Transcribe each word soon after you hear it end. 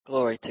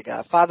Glory to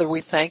God. Father,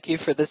 we thank you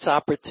for this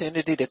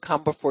opportunity to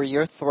come before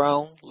your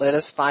throne. Let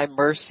us find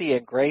mercy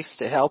and grace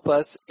to help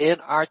us in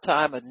our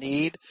time of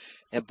need.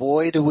 And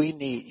boy, do we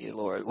need you,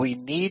 Lord. We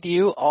need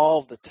you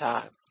all the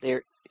time.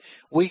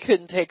 We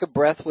couldn't take a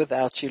breath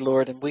without you,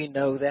 Lord, and we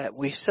know that.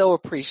 We so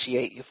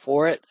appreciate you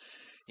for it.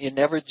 You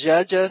never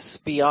judge us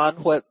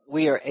beyond what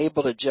we are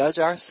able to judge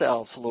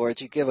ourselves,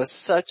 Lord. You give us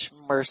such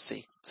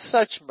mercy,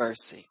 such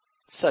mercy,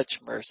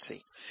 such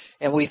mercy.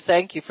 And we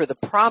thank you for the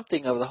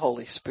prompting of the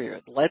Holy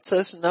Spirit. Lets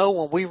us know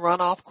when we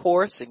run off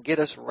course and get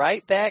us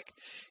right back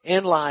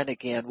in line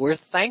again. We're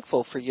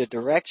thankful for your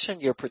direction,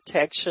 your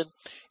protection,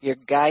 your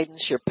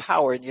guidance, your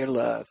power, and your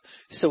love.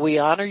 So we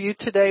honor you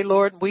today,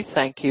 Lord, and we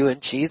thank you in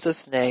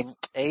Jesus' name.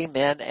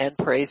 Amen and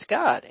praise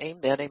God.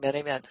 Amen, amen,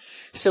 amen.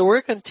 So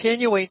we're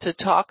continuing to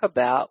talk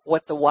about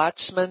what the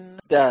Watchman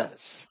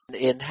does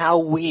and how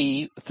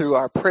we, through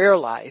our prayer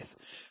life,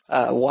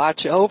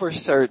 watch over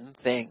certain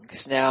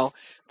things. Now,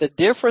 the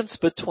difference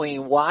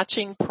between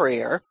watching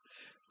prayer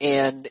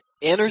and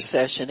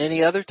intercession,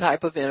 any other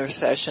type of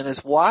intercession,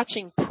 is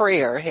watching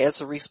prayer has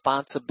a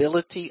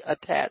responsibility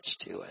attached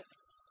to it.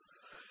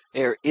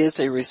 There is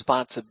a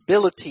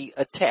responsibility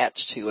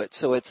attached to it.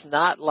 So it's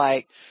not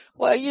like,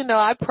 well,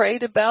 I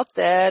prayed about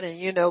that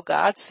and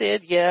God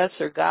said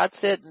yes or God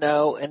said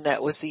no and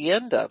that was the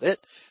end of it.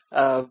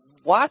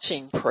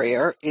 Watching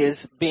prayer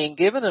is being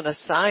given an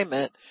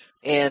assignment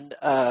and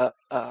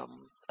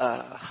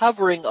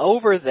hovering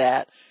over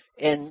that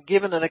and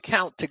giving an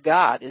account to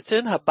God. It's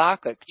in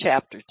Habakkuk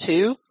chapter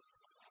 2.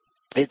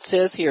 It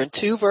says here in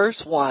 2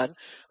 verse 1,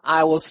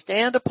 I will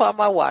stand upon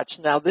my watch.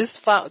 Now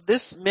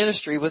this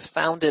ministry was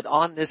founded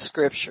on this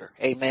scripture.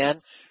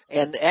 Amen.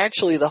 And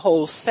actually the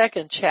whole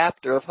second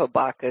chapter of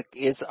Habakkuk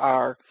is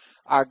our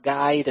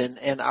guide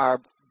and our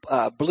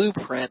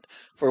blueprint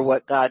for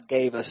what God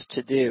gave us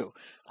to do.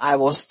 I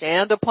will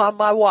stand upon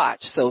my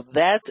watch. So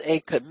that's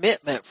a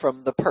commitment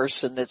from the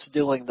person that's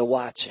doing the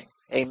watching.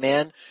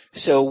 Amen.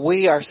 So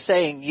we are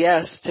saying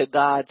yes to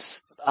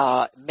God's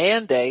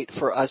mandate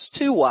for us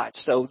to watch.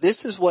 So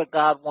this is what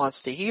God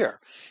wants to hear.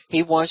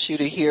 He wants you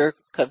to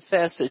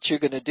confess that you're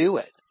going to do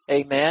it.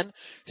 Amen.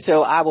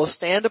 So I will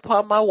stand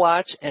upon my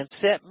watch and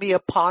set me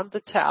upon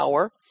the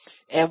tower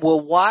and will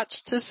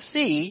watch to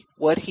see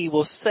what he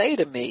will say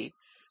to me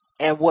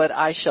and what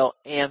I shall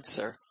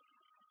answer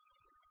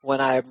when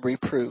I am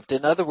reproved.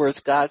 In other words,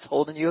 God's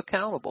holding you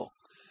accountable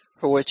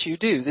for what you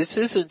do. This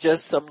isn't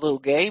just some little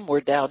game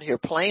we're down here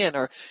playing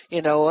or,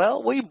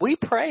 we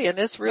pray and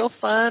it's real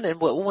fun. And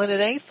when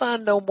it ain't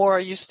fun no more, are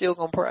you still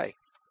going to pray?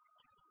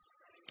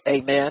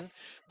 Amen.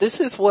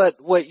 This is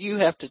what you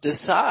have to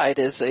decide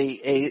as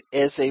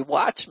a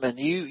watchman.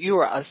 You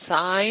are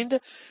assigned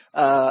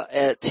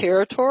a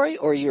territory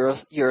or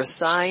you're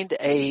assigned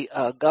a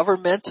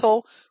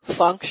governmental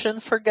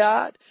function for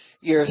God.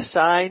 You're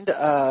assigned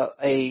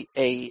a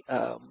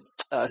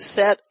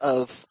set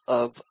of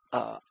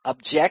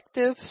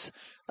objectives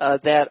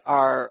that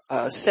are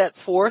set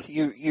forth.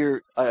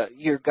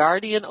 You're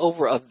guardian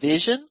over a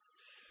vision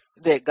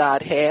that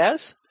God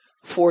has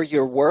for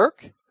your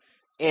work.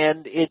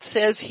 And it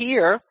says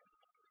here,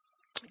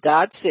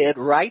 God said,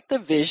 write the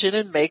vision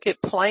and make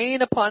it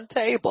plain upon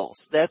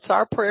tables. That's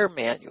our prayer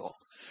manual.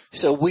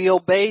 So we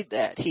obeyed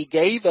that. He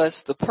gave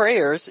us the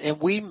prayers and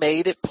we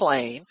made it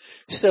plain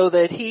so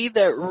that he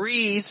that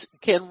reads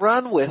can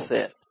run with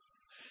it.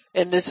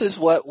 And this is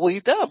what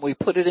we've done. We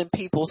put it in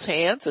people's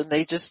hands and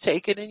they just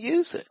take it and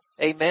use it.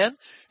 Amen.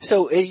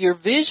 So your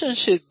vision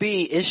shouldn't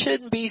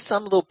be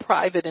some little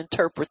private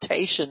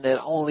interpretation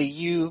that only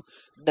you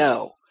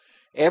know.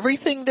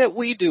 Everything that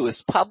we do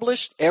is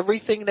published.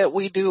 Everything that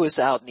we do is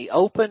out in the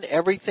open.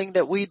 Everything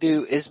that we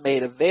do is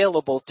made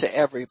available to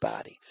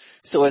everybody.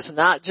 So it's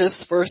not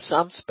just for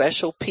some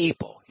special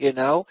people,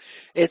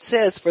 It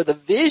says, for the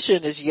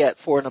vision is yet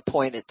for an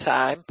appointed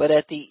time, but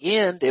at the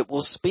end it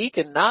will speak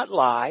and not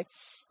lie.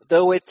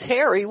 Though it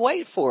tarry,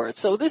 wait for it.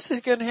 So this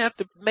is going to have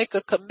to make a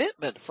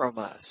commitment from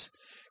us.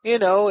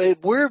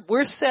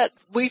 We're set,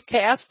 we've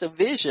cast a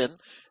vision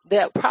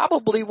that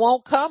probably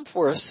won't come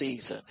for a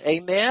season.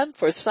 Amen.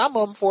 For some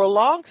of them for a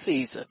long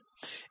season.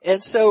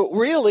 And so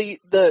really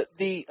the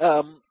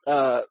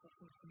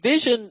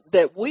vision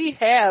that we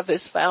have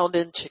is found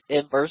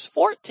in verse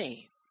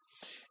 14.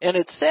 And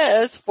it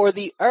says, for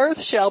the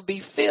earth shall be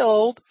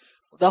filled,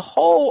 the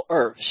whole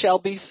earth shall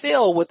be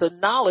filled with the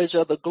knowledge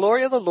of the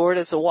glory of the Lord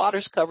as the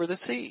waters cover the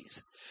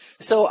seas.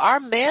 So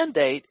our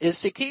mandate is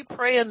to keep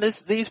praying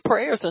these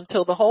prayers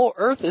until the whole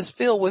earth is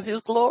filled with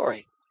his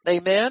glory.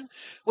 Amen.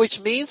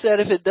 Which means that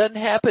if it doesn't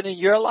happen in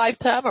your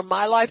lifetime or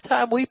my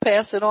lifetime, we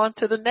pass it on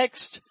to the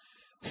next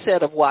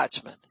set of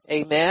watchmen.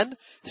 Amen.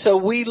 So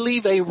we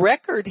leave a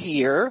record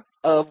here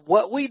of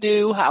what we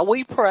do, how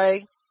we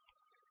pray,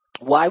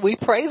 why we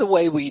pray the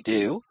way we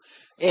do,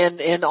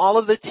 and all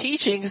of the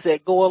teachings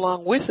that go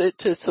along with it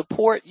to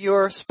support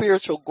your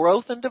spiritual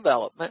growth and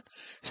development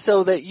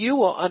so that you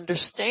will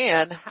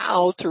understand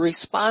how to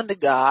respond to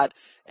God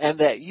and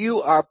that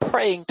you are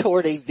praying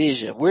toward a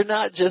vision. We're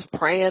not just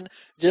praying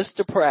just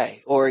to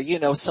pray or,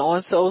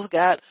 so-and-so's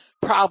got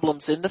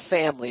problems in the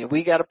family and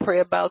we got to pray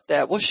about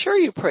that. Well, sure,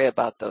 you pray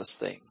about those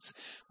things,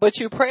 but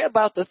you pray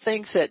about the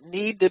things that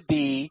need to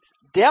be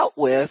dealt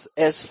with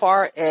as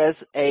far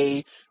as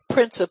a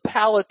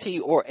principality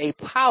or a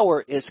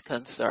power is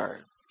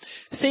concerned.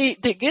 See,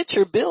 to get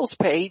your bills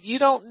paid, you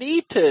don't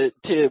need to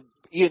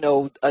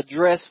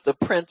address the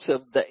prince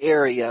of the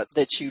area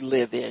that you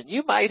live in.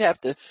 You might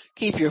have to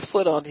keep your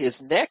foot on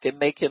his neck and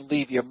make him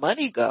leave your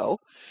money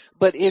go.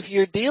 But if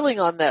you're dealing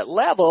on that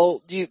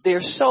level,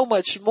 there's so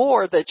much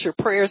more that your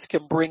prayers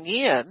can bring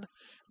in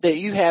that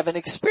you haven't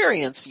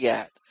experienced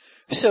yet.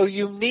 So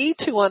you need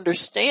to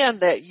understand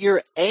that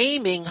you're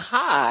aiming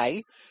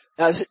high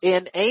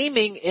and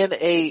aiming in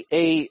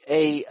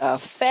a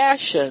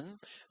fashion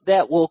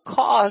that will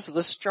cause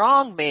the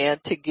strong man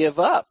to give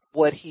up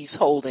what he's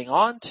holding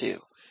on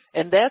to.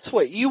 And that's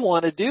what you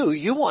want to do.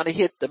 You want to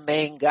hit the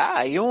main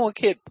guy. You don't want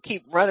to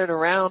keep running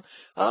around.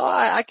 Oh,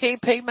 I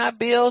can't pay my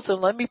bills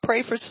and let me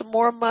pray for some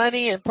more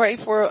money and pray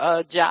for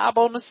a job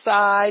on the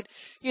side.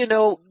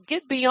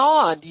 Get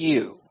beyond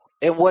you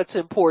and what's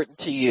important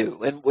to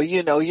you. And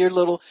your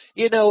little,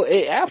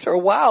 after a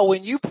while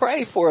when you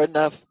pray for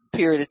enough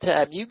period of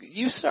time,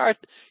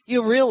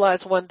 you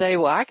realize one day,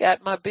 well, I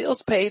got my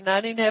bills paid and I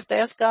didn't have to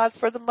ask God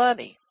for the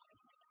money.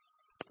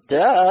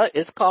 Duh,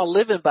 it's called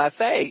living by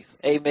faith.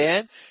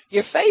 Amen.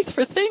 Your faith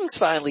for things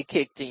finally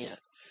kicked in.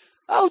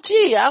 Oh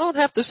gee, I don't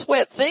have to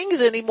sweat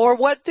things anymore.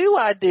 What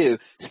do?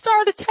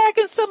 Start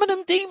attacking some of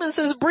them demons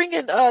that's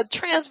bringing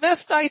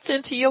transvestites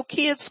into your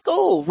kid's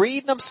school,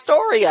 reading them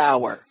story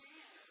hour.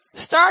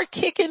 Start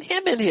kicking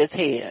him in his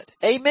head.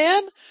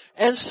 Amen.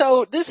 And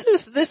so this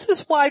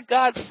is why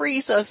God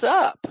frees us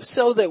up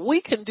so that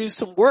we can do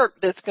some work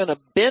that's going to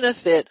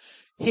benefit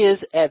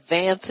his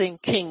advancing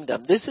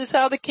kingdom. This is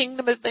how the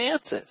kingdom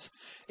advances.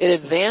 It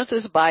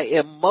advances by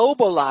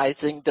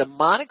immobilizing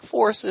demonic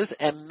forces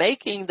and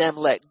making them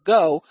let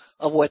go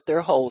of what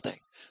they're holding.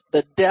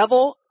 The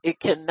devil,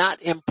 it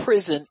cannot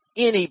imprison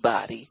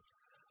anybody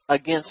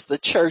against the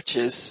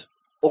church's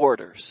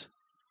orders.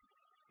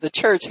 The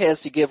church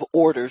has to give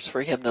orders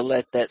for him to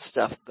let that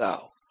stuff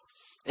go.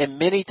 And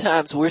many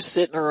times we're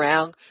sitting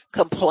around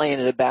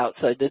complaining about,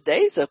 so the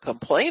days of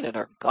complaining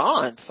are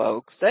gone,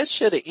 folks. That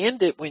should have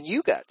ended when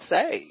you got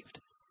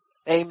saved.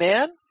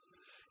 Amen.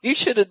 You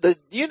should have,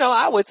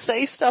 I would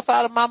say stuff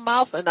out of my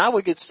mouth and I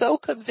would get so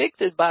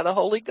convicted by the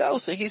Holy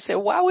Ghost. And he said,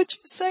 why would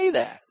you say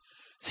that?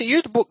 See,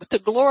 you're to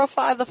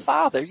glorify the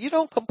Father. You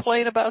don't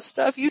complain about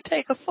stuff. You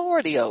take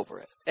authority over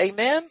it.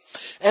 Amen.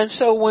 And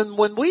so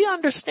when we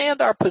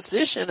understand our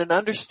position and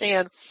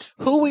understand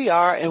who we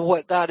are and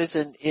what God has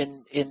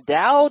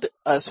endowed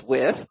us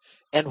with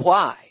and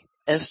why,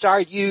 and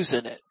start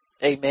using it.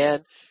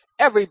 Amen.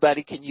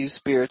 Everybody can use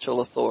spiritual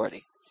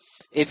authority.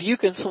 If you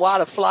can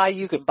swat a fly,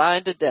 you can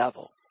bind a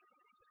devil.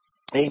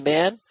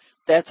 Amen.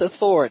 That's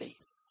authority.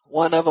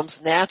 One of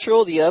them's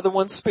natural, the other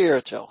one's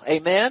spiritual.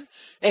 Amen.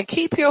 And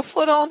keep your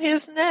foot on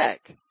his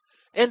neck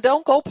and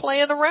don't go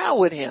playing around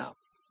with him.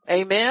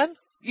 Amen.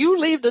 You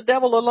leave the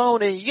devil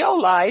alone in your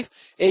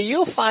life and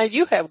you'll find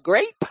you have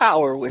great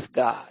power with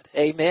God.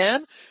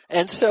 Amen.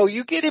 And so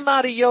you get him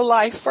out of your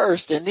life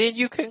first and then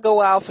you can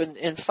go out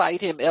and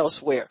fight him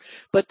elsewhere.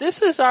 But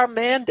this is our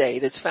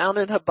mandate. It's found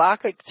in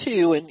Habakkuk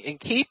 2 and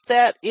keep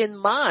that in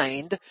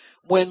mind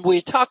when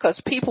we talk, because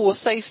people will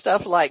say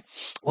stuff like,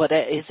 well,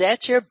 is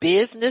that your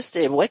business?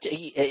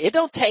 It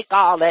don't take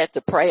all that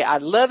to pray. I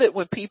love it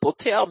when people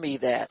tell me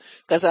that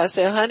because I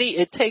say, honey,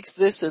 it takes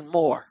this and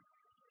more.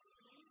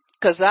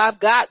 Because I've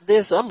got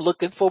this, I'm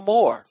looking for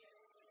more.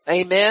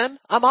 Amen.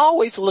 I'm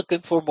always looking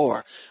for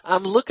more.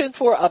 I'm looking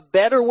for a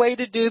better way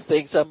to do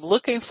things. I'm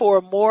looking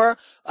for more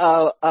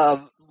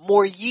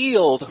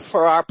yield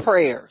for our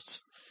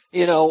prayers.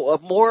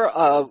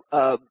 More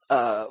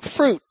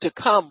fruit to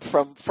come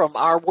from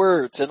our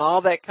words and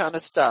all that kind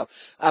of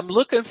stuff. I'm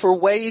looking for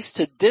ways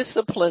to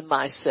discipline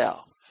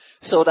myself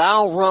so that I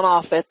don't run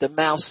off at the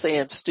mouth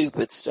saying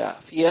stupid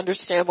stuff. You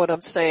understand what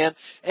I'm saying?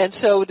 And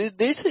so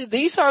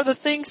these are the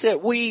things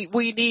that we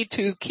need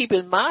to keep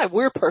in mind.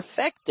 We're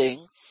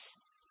perfecting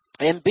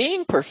and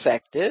being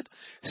perfected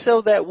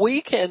so that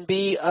we can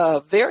be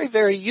very,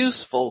 very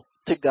useful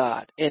to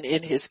God and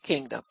in his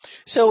kingdom.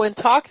 So in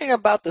talking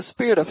about the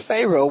spirit of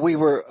Pharaoh, we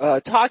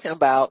were talking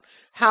about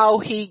how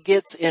he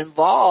gets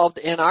involved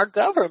in our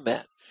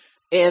government.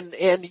 And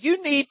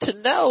you need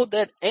to know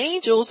that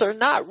angels are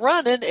not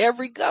running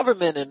every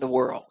government in the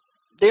world.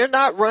 They're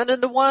not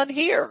running the one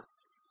here.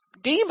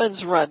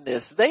 Demons run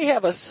this. They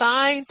have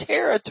assigned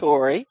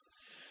territory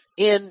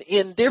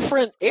in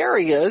different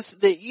areas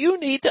that you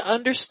need to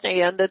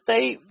understand that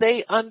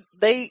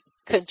they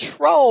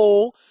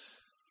control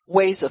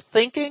ways of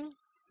thinking.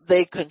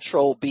 They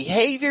control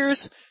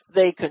behaviors.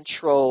 They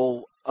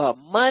control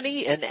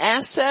money and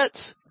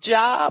assets,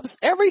 jobs,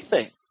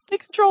 everything. They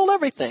control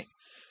everything.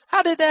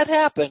 How did that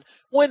happen?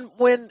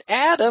 When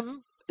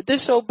Adam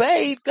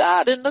disobeyed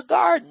God in the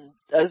garden,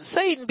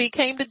 Satan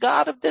became the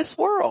god of this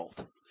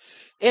world.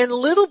 And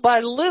little by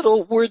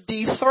little, we're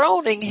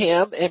dethroning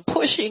him and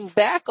pushing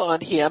back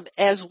on him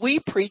as we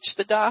preach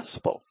the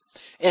gospel.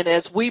 And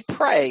as we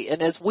pray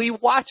and as we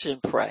watch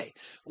and pray,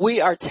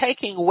 we are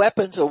taking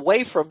weapons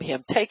away from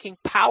him, taking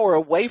power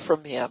away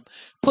from him,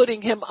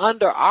 putting him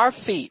under our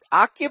feet,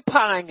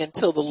 occupying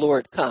until the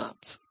Lord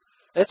comes.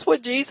 That's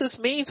what Jesus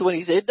means when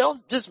he said, it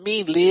don't just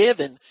mean live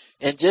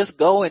and just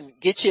go and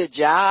get you a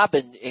job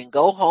and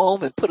go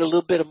home and put a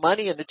little bit of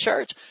money in the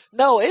church.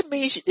 No, it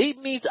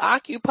means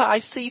occupy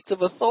seats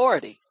of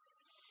authority.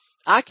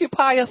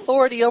 Occupy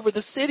authority over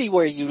the city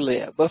where you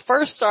live. But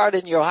first start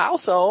in your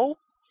household.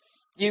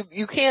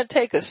 You can't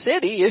take a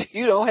city if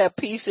you don't have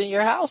peace in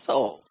your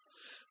household.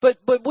 But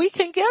we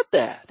can get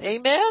that.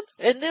 Amen.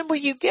 And then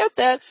when you get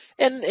that,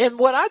 and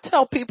what I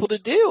tell people to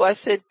do, I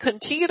said,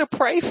 continue to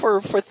pray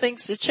for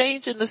things to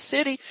change in the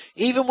city,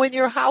 even when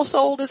your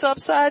household is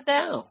upside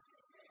down.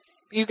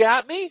 You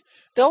got me?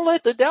 Don't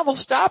let the devil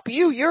stop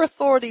you. Your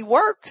authority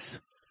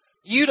works.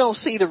 You don't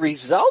see the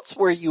results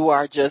where you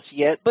are just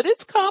yet, but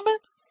it's coming.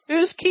 You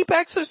just keep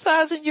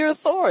exercising your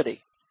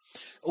authority.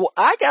 Well,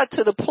 I got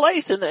to the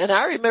place, and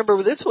I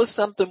remember this was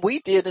something we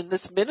did in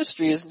this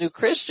ministry as new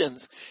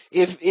Christians.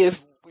 If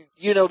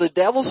the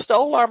devil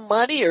stole our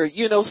money or,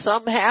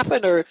 something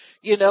happened or,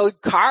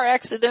 car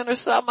accident or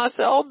something, I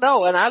said, oh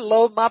no. And I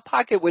load my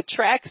pocket with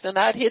tracts and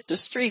I'd hit the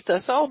streets. I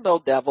said, oh no,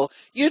 devil,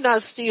 you're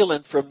not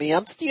stealing from me.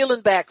 I'm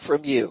stealing back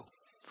from you.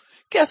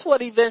 Guess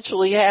what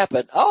eventually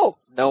happened? Oh,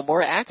 no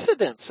more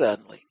accidents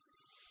suddenly.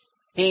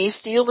 He ain't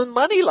stealing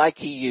money like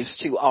he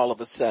used to all of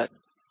a sudden.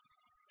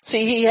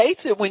 See, he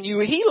hates it when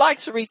he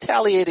likes to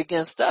retaliate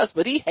against us,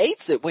 but he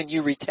hates it when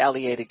you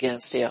retaliate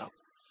against him.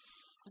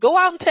 Go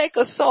out and take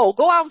a soul.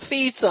 Go out and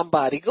feed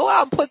somebody. Go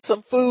out and put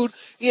some food,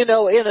 in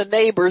a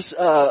neighbor's,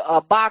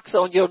 a box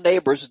on your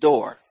neighbor's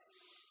door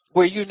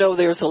where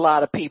there's a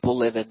lot of people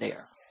living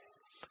there.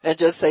 And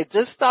just say,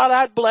 just thought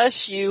I'd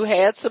bless you,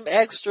 had some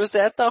extras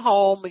at the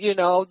home,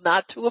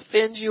 not to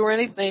offend you or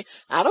anything.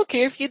 I don't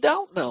care if you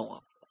don't know them.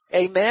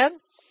 Amen.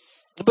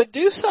 But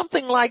do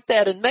something like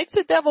that and make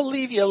the devil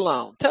leave you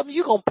alone. Tell him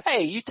you're going to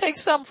pay. You take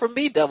something from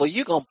me, devil,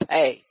 you're going to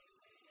pay.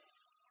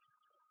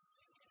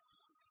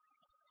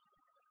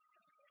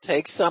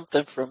 Take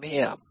something from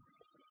him.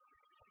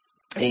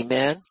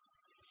 Amen.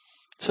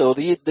 So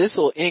this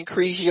will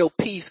increase your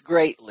peace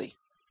greatly.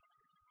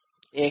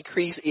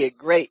 Increase it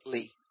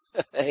greatly.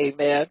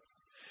 Amen.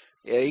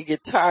 Yeah, you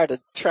get tired of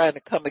trying to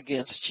come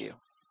against you.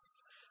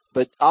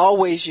 But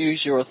always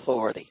use your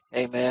authority.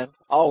 Amen.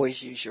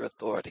 Always use your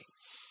authority.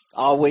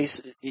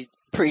 Always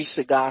preach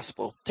the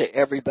gospel to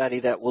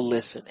everybody that will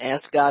listen.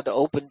 Ask God to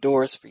open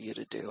doors for you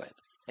to do it.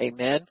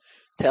 Amen.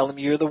 Tell him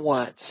you're the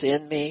one.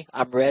 Send me.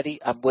 I'm ready.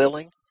 I'm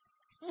willing.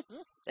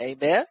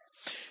 Amen.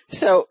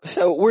 So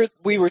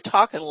we were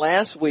talking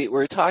last week, we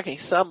were talking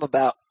some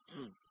about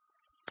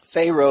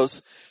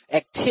Pharaoh's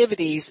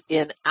activities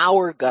in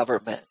our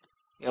government.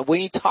 We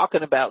ain't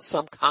talking about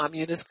some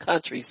communist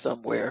country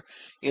somewhere.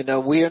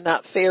 We are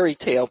not fairy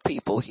tale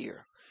people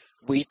here.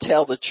 We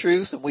tell the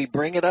truth and we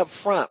bring it up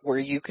front where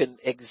you can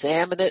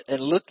examine it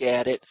and look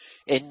at it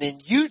and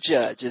then you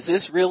judge. Is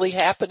this really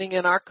happening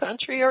in our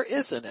country or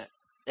isn't it?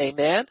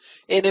 Amen.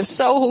 And if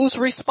so, who's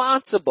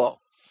responsible?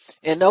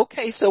 And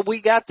okay, so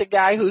we got the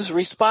guy who's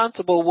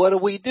responsible. What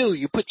do?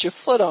 You put your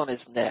foot on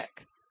his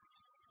neck.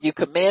 You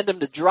command him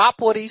to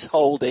drop what he's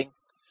holding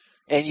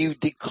and you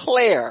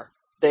declare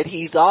that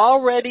he's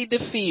already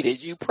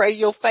defeated. You pray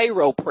your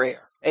Pharaoh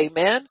prayer.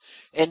 Amen.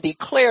 And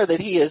declare that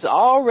he is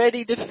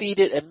already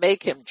defeated and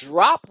make him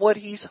drop what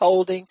he's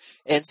holding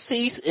and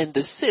cease and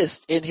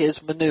desist in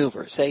his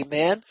maneuvers.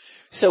 Amen.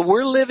 So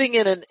we're living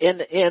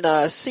in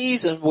a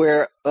season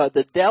where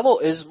the devil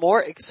is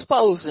more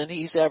exposed than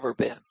he's ever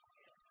been.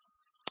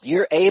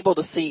 You're able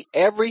to see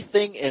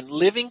everything in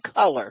living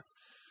color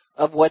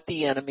of what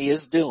the enemy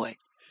is doing.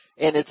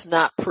 And it's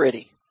not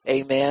pretty.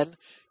 Amen.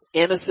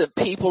 Innocent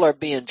people are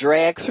being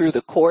dragged through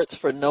the courts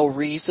for no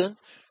reason,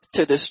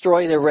 to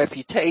destroy their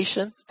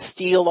reputation,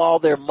 steal all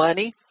their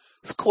money.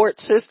 This court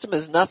system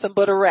is nothing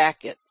but a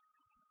racket.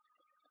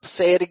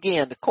 Say it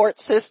again. The court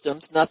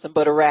system's nothing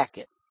but a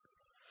racket.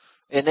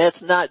 And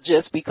that's not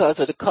just because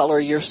of the color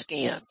of your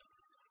skin.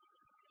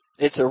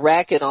 It's a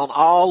racket on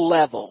all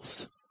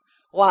levels.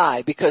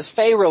 Why? Because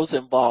Pharaoh's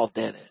involved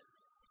in it.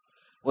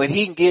 When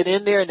he can get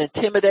in there and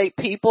intimidate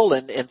people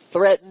and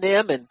threaten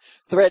them and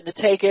threaten to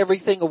take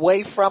everything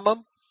away from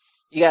them.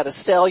 You got to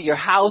sell your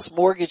house,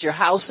 mortgage your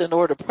house in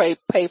order to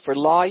pay for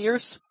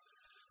lawyers.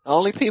 The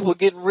only people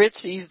getting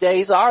rich these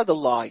days are the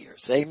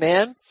lawyers.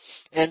 Amen.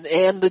 And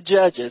the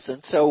judges.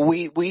 And so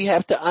we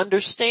have to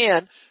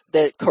understand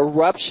that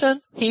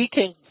corruption,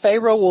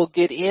 Pharaoh will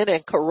get in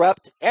and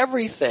corrupt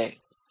everything.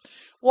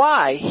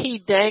 Why? He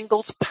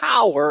dangles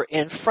power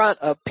in front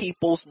of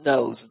people's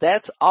nose.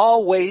 That's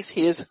always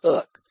his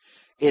hook,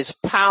 is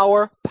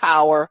power,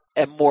 power,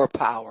 and more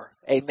power.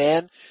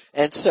 Amen.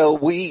 And so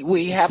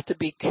we have to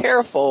be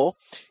careful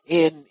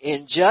in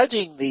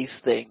judging these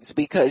things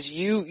because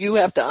you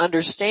have to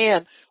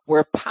understand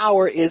where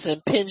power is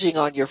impinging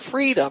on your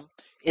freedom.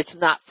 It's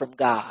not from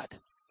God.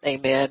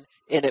 Amen.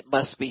 And it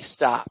must be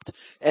stopped.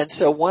 And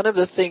so one of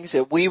the things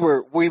that we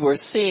were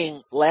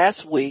seeing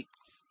last week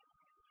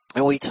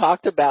And we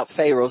talked about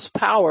Pharaoh's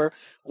power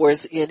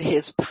was in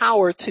his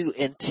power to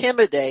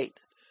intimidate,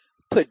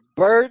 put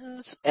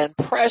burdens and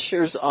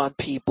pressures on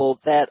people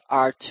that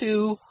are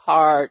too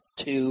hard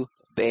to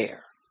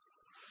bear.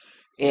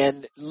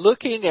 And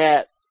looking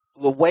at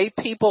the way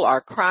people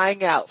are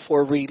crying out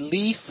for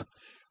relief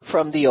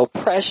from the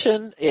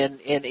oppression and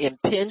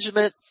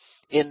impingement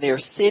in their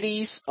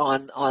cities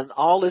on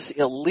all this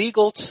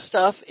illegal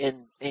stuff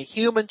in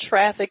human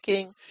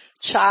trafficking,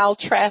 child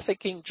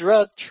trafficking,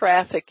 drug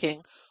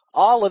trafficking,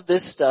 all of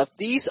this stuff.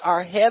 These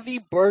are heavy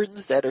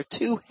burdens that are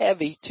too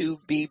heavy to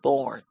be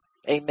borne.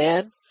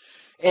 Amen.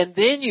 And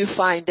then you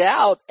find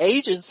out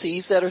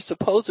agencies that are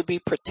supposed to be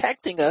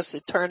protecting us are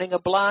turning a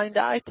blind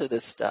eye to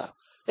this stuff.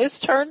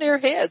 Let's turn their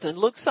heads and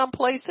look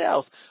someplace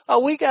else. Oh,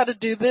 we got to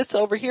do this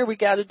over here. We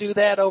got to do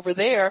that over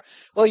there.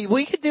 Well,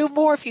 we could do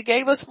more if you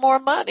gave us more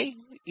money.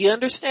 You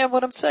understand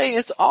what I'm saying?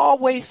 It's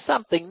always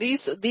something.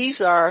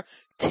 These are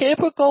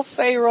typical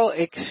Pharaoh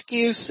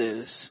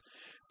excuses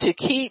to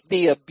keep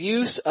the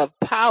abuse of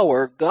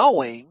power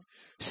going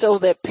so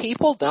that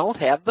people don't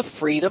have the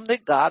freedom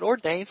that God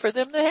ordained for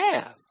them to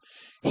have.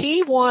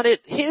 He wanted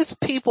his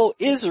people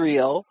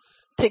Israel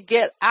to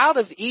get out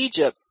of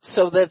Egypt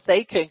so that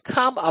they can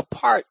come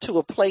apart to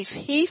a place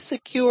he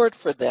secured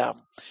for them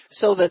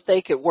so that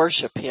they could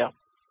worship him.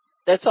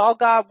 That's all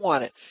God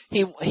wanted.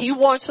 He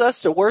wants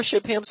us to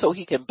worship him so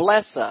he can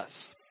bless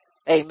us.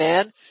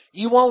 Amen.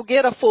 You won't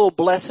get a full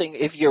blessing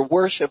if your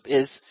worship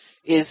is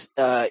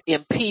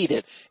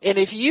impeded. And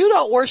if you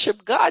don't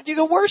worship God, you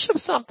can worship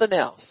something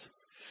else.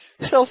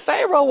 So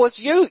Pharaoh was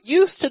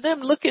used to them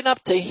looking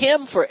up to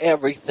him for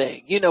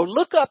everything. You know,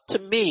 look up to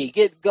me,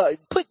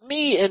 put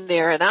me in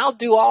there and I'll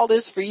do all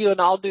this for you and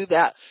I'll do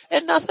that.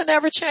 And nothing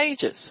ever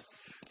changes.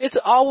 It's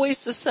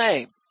always the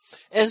same.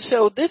 And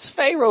so this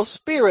Pharaoh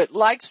spirit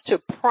likes to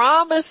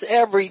promise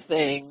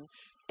everything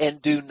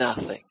and do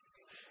nothing.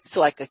 It's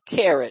like a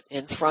carrot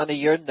in front of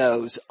your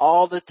nose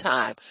all the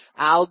time.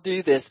 I'll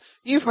do this.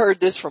 You've heard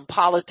this from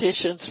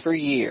politicians for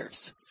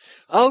years.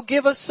 Oh,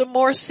 give us some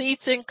more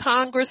seats in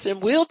Congress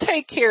and we'll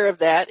take care of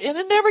that. And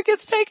it never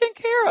gets taken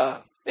care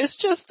of. It's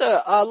just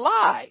a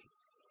lie.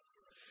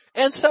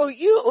 And so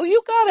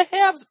you gotta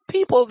have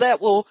people that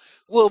will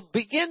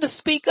begin to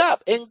speak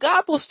up, and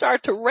God will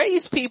start to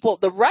raise people,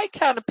 the right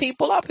kind of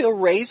people up. He'll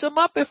raise them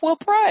up if we'll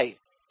pray.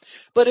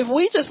 But if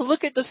we just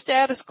look at the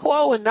status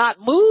quo and not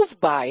move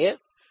by it,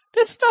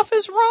 this stuff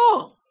is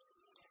wrong.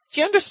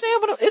 Do you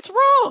understand it's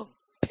wrong?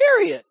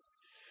 Period.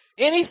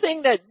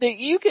 Anything that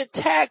you get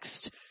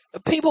taxed,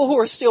 people who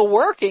are still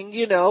working,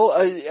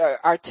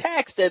 are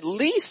taxed at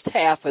least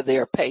half of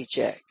their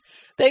paycheck.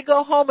 They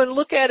go home and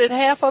look at it,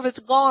 half of it's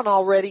gone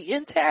already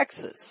in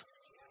taxes.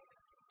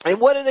 And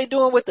what are they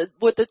doing with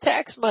the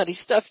tax money?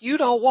 Stuff you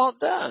don't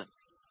want done.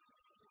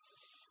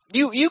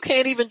 You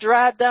can't even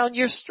drive down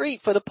your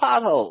street for the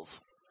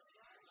potholes.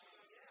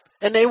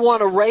 And they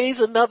want to raise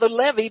another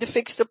levy to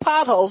fix the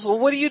potholes. Well,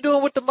 what are you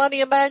doing with the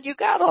money amount you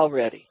got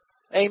already?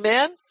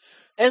 Amen.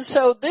 And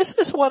so this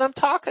is what I'm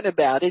talking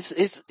about. It's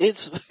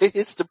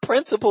the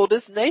principle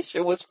this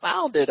nation was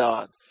founded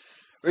on.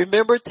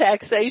 Remember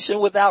taxation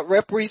without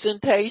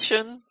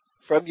representation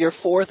from your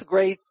 4th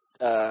grade,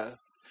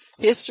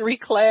 history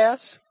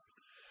class?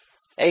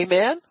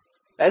 Amen.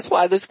 That's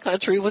why this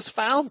country was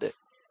founded.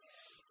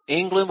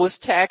 England was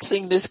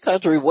taxing this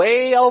country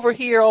way over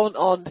here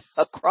on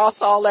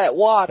across all that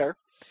water.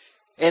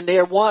 And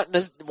they're wanting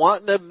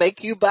to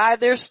make you buy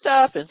their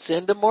stuff and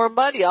send them more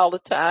money all the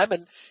time.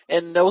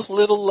 And those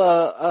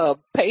little,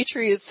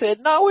 patriots said,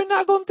 no, we're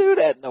not going to do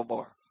that no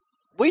more.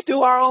 We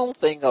do our own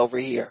thing over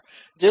here.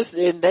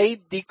 And they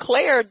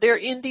declared their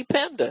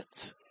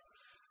independence.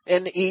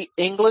 And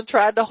England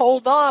tried to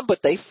hold on,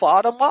 but they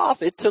fought them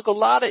off. It took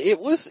it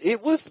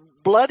was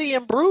bloody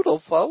and brutal,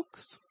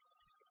 folks.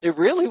 It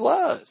really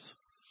was.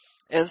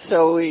 And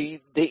so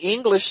the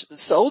English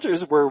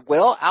soldiers were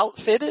well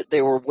outfitted.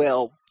 They were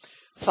well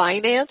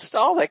financed,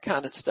 all that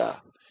kind of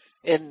stuff.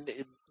 And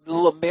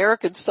little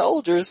American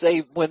soldiers,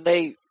 when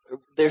their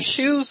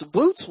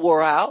boots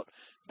wore out,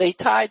 they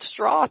tied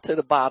straw to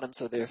the bottoms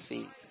of their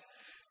feet.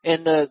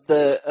 And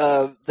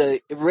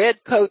the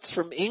red coats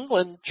from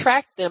England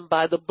tracked them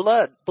by the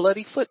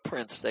bloody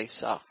footprints they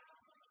saw.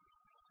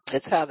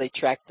 That's how they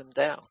tracked them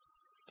down.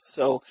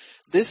 So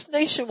this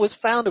nation was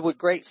founded with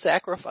great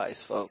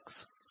sacrifice,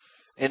 folks.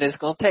 And it's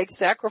going to take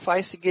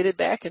sacrifice to get it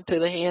back into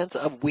the hands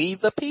of we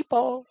the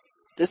people.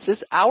 This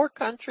is our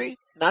country,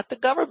 not the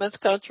government's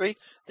country.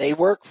 They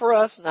work for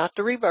us, not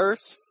the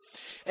reverse.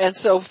 And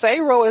so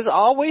Pharaoh is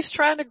always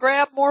trying to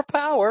grab more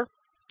power.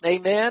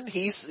 Amen.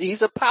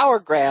 He's a power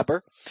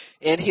grabber,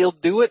 and he'll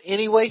do it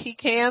any way he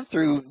can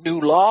through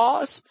new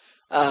laws,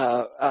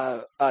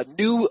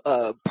 new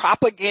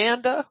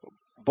propaganda,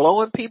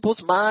 blowing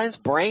people's minds,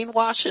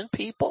 brainwashing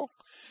people.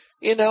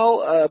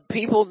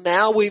 People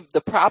now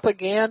the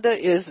propaganda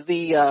is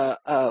the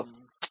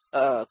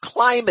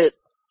climate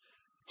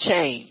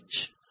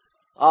change.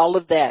 All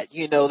of that,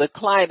 the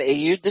climate,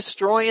 you're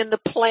destroying the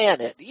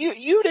planet.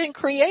 You didn't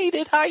create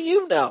it, how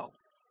you know?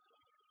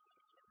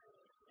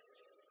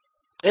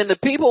 And the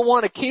people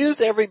want to accuse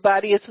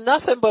everybody. It's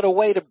nothing but a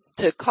way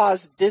to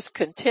cause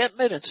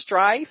discontentment and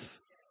strife.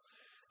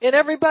 And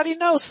everybody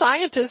knows,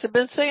 scientists have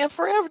been saying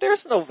forever,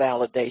 there's no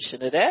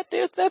validation of that.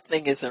 That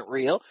thing isn't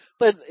real.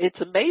 But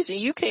it's amazing.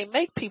 You can't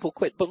make people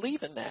quit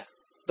believing that.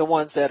 The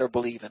ones that are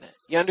believing it.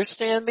 You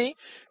understand me?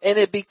 And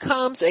it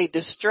becomes a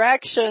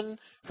distraction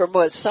from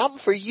something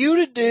for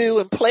you to do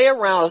and play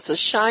around. It's a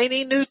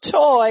shiny new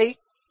toy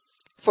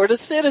for the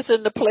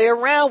citizen to play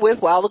around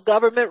with while the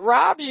government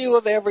robs you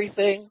of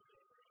everything.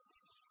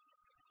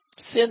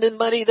 Sending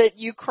money, that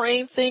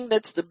Ukraine thing,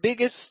 that's the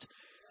biggest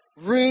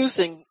ruse,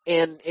 and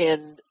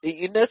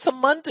it's a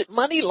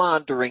money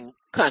laundering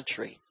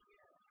country.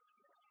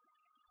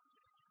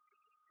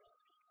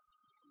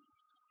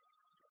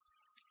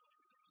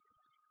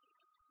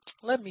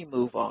 Let me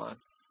move on.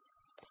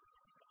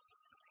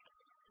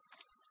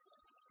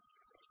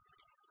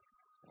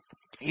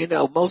 You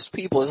know, most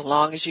people, as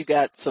long as you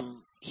got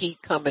some heat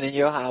coming in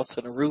your house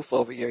and a roof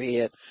over your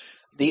head,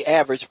 the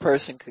average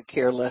person could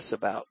care less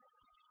about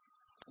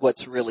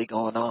what's really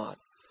going on.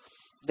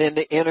 Then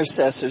the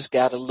intercessors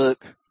got to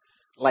look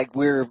like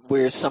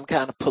we're some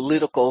kind of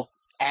political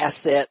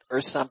asset or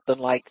something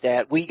like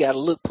that. We got to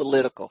look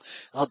political.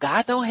 Oh,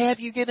 God don't have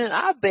you get in.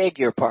 I beg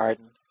your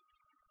pardon.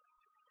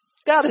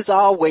 God has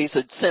always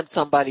sent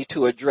somebody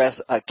to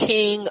address a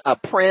king, a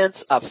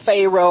prince, a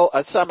pharaoh,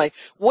 or somebody.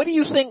 What do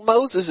you think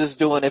Moses is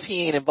doing if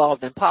he ain't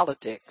involved in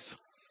politics?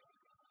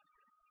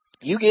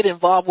 You get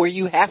involved where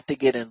you have to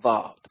get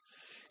involved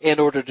in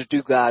order to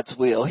do God's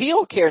will. He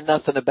don't care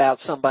nothing about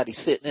somebody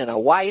sitting in a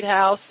White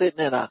House,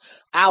 sitting in a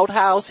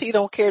outhouse. He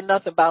don't care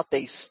nothing about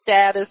their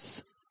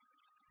status.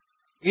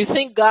 You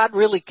think God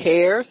really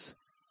cares?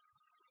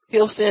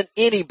 He'll send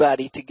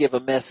anybody to give a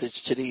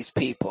message to these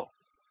people.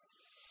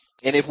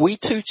 And if we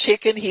too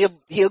chicken,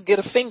 he'll get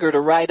a finger to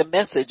write a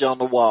message on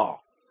the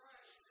wall.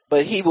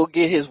 But he will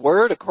get his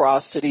word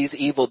across to these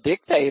evil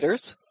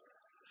dictators.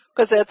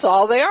 Because that's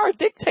all they are.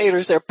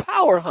 Dictators, they're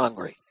power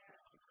hungry.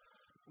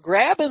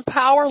 Grabbing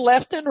power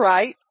left and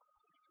right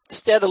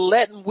instead of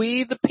letting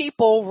we the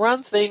people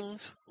run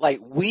things like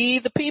we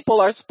the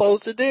people are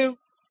supposed to do.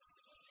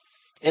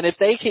 And if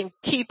they can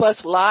keep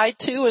us lied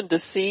to and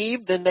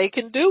deceived, then they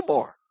can do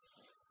more.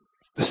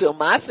 So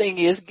my thing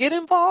is, get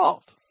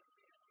involved.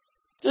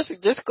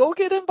 Just go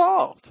get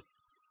involved.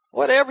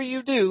 Whatever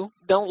you do,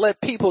 don't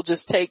let people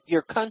just take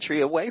your country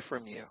away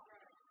from you.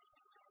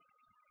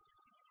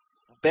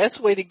 The best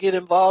way to get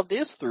involved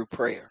is through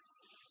prayer.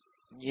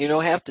 You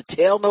don't have to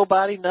tell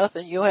nobody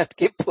nothing. You don't have to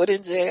get put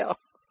in jail.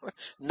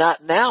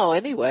 Not now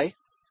anyway.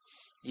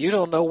 You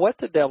don't know what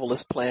the devil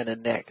is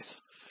planning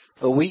next.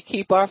 But we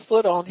keep our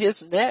foot on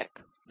his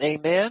neck.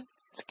 Amen.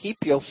 Just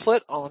keep your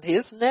foot on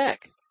his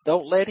neck.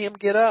 Don't let him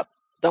get up.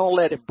 Don't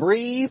let him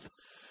breathe.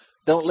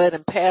 Don't let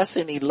him pass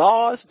any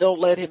laws. Don't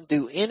let him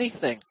do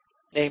anything.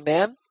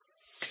 Amen.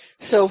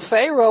 So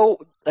Pharaoh,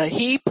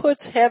 he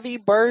puts heavy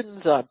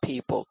burdens on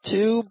people,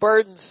 too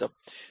burdensome.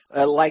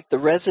 Like the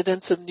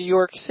residents of New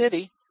York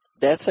City,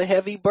 that's a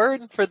heavy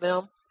burden for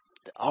them.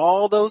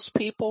 All those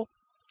people.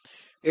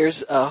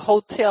 There's a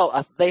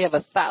hotel, they have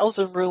a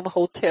 1,000-room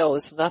hotel.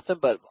 It's nothing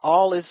but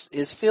all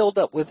is filled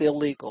up with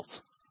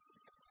illegals.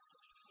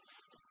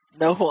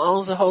 Know who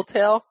owns a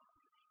hotel?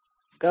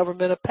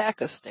 Government of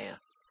Pakistan.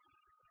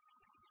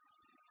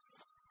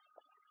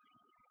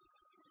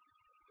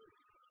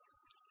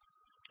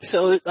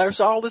 So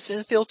there's all this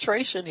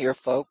infiltration here,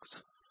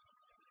 folks.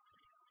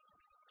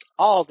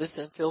 All this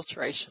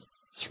infiltration.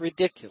 It's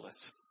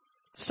ridiculous.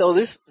 So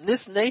this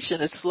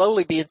nation is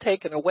slowly being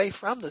taken away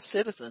from the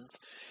citizens,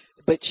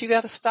 but you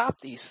got to stop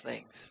these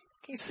things.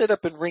 You sit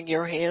up and wring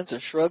your hands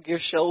and shrug your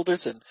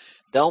shoulders and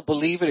don't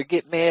believe it or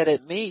get mad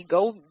at me.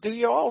 Go do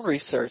your own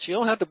research. You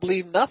don't have to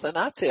believe nothing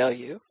I tell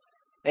you.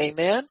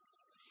 Amen.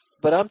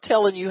 But I'm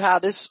telling you how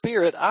this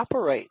spirit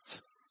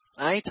operates.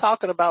 I ain't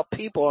talking about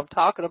people. I'm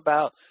talking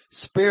about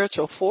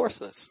spiritual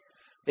forces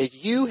that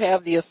you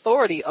have the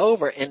authority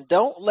over, and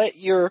don't let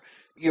your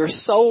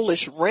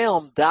soulish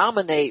realm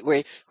dominate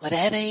where, well,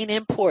 that ain't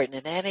important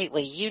and that ain't,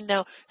 well,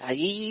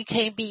 you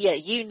can't be,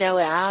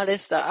 all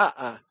this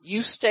stuff.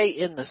 You stay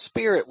in the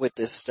spirit with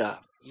this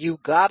stuff. You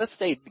gotta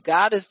stay.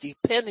 God is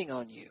depending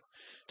on you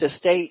to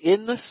stay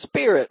in the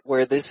spirit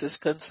where this is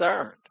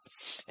concerned.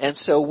 And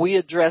so we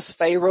address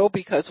Pharaoh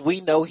because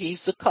we know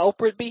he's the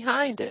culprit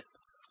behind it.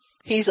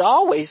 He's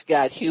always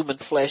got human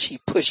flesh he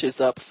pushes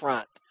up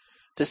front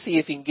to see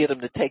if he can get him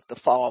to take the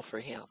fall for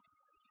him.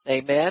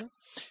 Amen.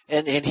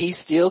 And he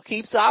still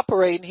keeps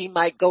operating. He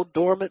might go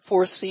dormant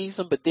for a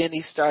season, but then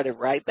he started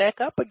right back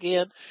up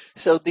again.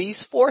 So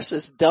these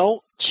forces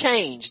don't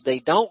change. They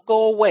don't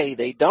go away.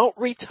 They don't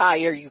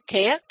retire. You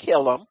can't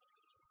kill them.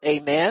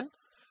 Amen.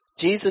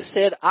 Jesus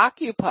said,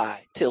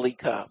 occupy till he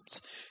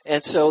comes.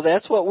 And so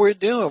that's what we're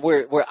doing.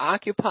 We're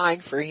occupying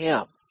for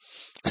him.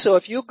 So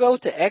if you go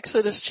to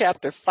Exodus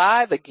chapter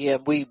 5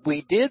 again, we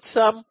did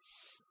some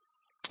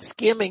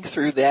skimming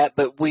through that,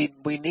 but we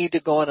need to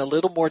go in a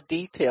little more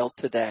detail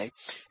today.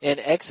 In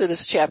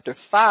Exodus chapter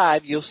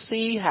 5, you'll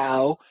see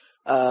how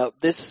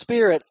this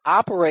spirit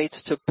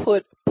operates to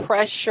put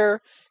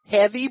pressure,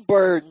 heavy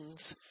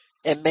burdens,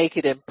 and make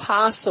it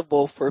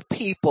impossible for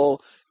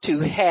people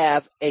to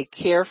have a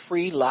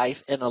carefree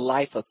life and a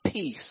life of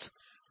peace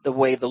the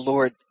way the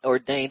Lord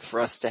ordained for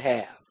us to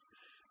have.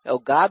 No,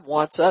 God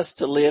wants us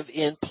to live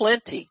in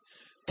plenty,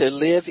 to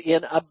live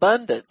in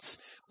abundance.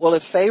 Well,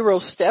 if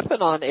Pharaoh's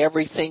stepping on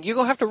everything, you're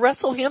going to have to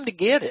wrestle him to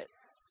get it.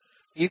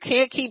 You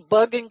can't keep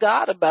bugging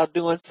God about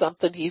doing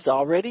something he's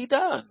already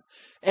done.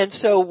 And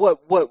so what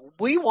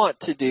we want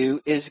to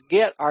do is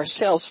get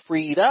ourselves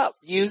freed up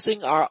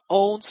using our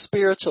own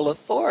spiritual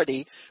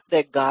authority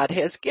that God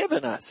has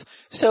given us.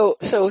 So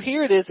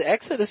here it is,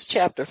 Exodus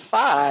chapter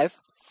 5.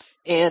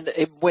 And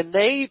when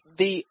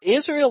the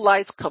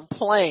Israelites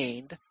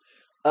complained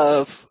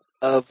of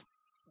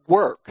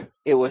work,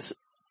 it was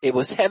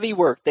heavy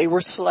work. They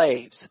were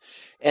slaves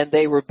and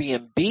they were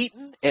being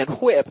beaten and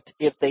whipped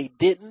if they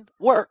didn't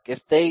work.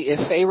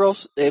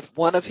 If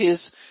one of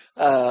his,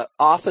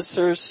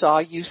 officers saw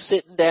you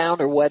sitting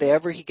down or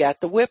whatever, he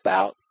got the whip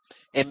out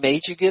and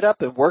made you get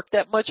up and work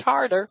that much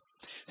harder.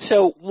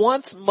 So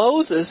once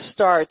Moses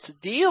starts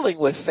dealing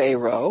with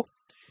Pharaoh,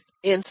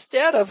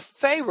 instead of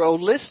Pharaoh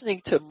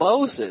listening to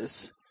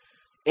Moses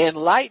and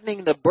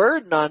lightening the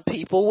burden on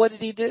people, what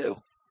did he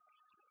do?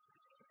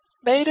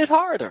 Made it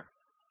harder.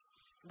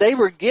 They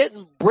were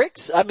getting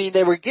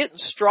they were getting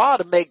straw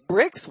to make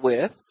bricks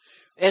with,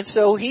 and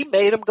so he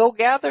made them go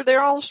gather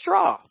their own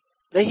straw.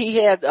 He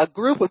had a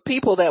group of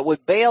people that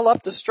would bale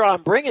up the straw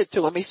and bring it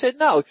to him. He said,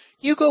 no,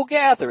 you go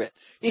gather it.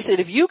 He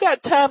said, if you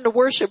got time to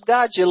worship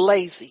God, you're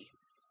lazy.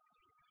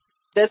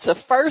 That's the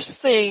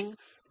first thing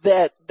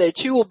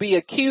that you will be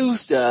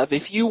accused of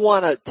if you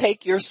want to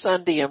take your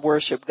Sunday and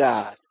worship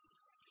God.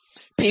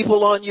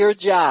 People on your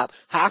job,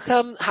 how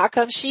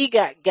come she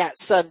got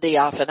Sunday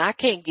off and I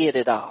can't get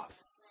it off?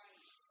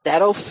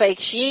 That old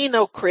fake, she ain't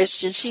no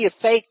Christian, she a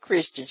fake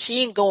Christian, she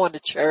ain't going to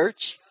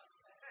church.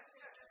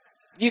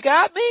 You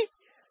got me?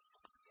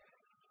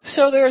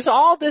 So there's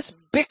all this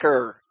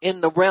bicker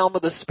in the realm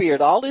of the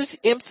spirit, all these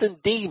imps and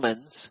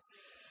demons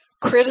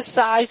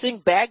criticizing,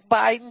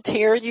 backbiting,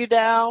 tearing you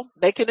down,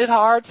 making it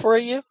hard for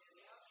you.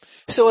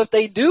 So if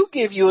they do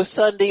give you a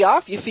Sunday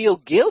off, you feel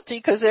guilty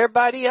because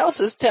everybody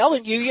else is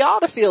telling you ought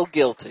to feel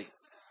guilty.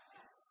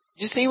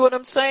 You see what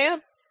I'm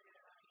saying?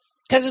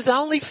 Because it's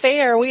only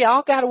fair. We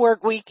all got to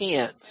work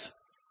weekends.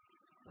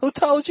 Who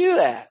told you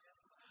that?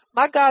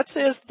 My God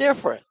says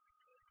different.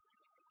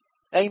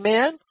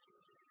 Amen.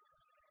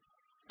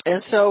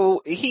 And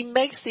so he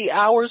makes the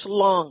hours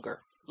longer,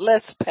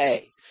 less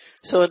pay.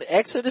 So in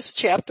Exodus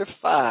chapter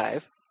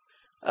 5,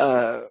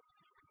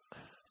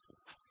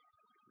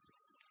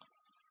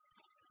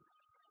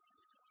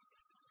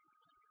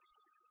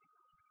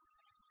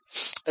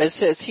 it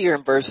says here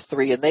in verse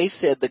 3, and they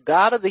said, the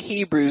God of the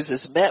Hebrews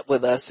has met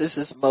with us. This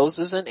is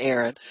Moses and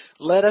Aaron.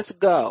 Let us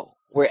go.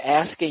 We're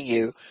asking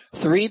you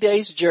 3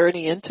 days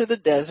journey into the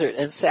desert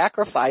and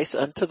sacrifice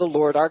unto the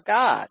Lord our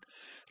God,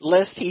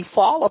 lest he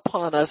fall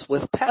upon us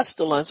with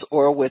pestilence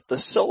or with the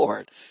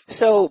sword.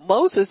 So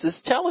Moses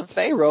is telling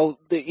Pharaoh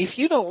that if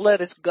you don't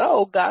let us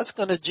go, God's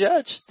going to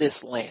judge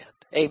this land.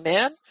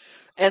 Amen.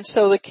 And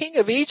so the king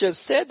of Egypt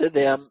said to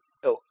them,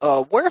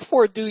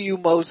 wherefore do you,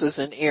 Moses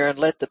and Aaron,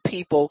 let the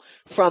people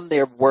from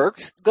their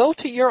works go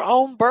to your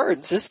own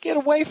burdens? Just get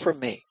away from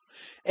me.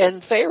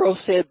 And Pharaoh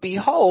said,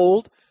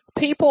 behold,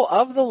 people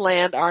of the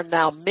land are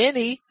now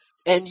many,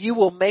 and you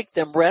will make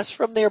them rest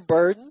from their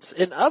burdens.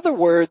 In other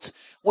words,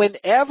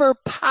 whenever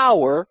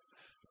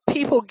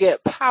people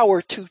get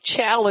power to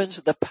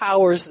challenge the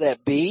powers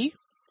that be,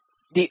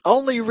 the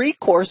only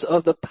recourse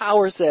of the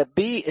powers that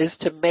be is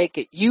to make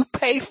it, you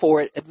pay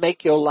for it and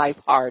make your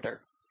life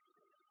harder.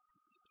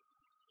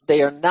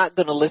 They are not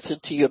going to listen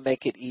to you and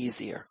make it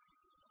easier.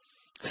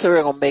 So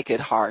they're going to make it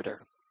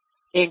harder.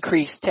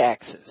 Increase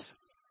taxes.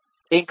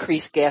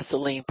 Increase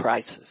gasoline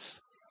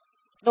prices.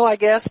 No, our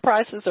gas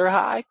prices are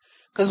high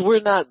because we're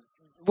not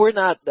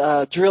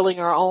drilling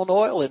our own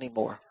oil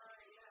anymore.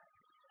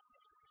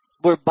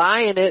 We're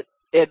buying it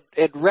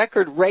at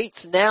record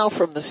rates now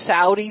from the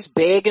Saudis,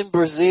 begging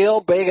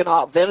Brazil, begging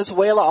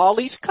Venezuela, all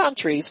these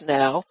countries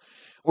now.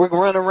 We're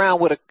running around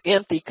with an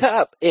empty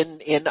cup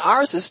and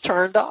ours is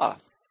turned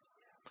off.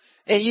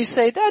 And you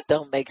say, that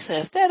don't make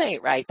sense. That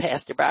ain't right,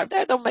 Pastor Bob.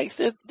 That don't make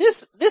sense.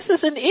 This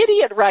is an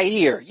idiot right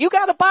here. You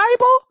got a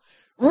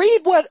Bible?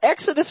 Read what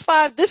Exodus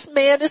 5, this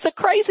man is a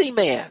crazy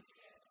man.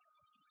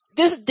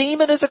 This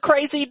demon is a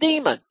crazy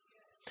demon.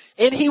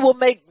 And he will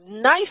make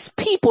nice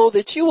people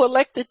that you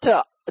elected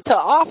to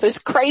office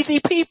crazy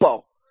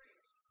people.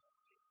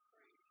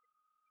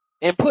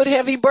 And put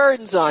heavy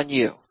burdens on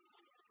you.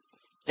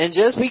 And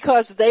just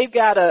because they've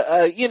got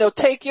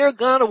take your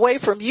gun away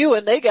from you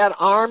and they got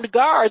armed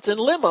guards and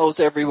limos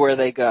everywhere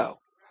they go.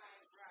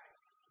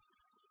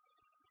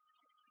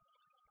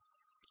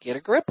 Get a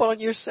grip on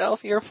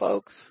yourself here,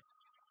 folks.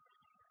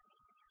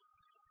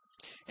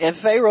 And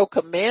Pharaoh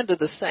commanded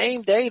the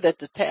same day that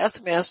the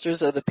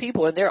taskmasters of the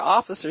people and their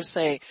officers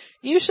saying,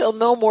 you shall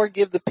no more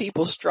give the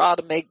people straw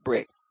to make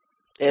brick.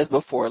 as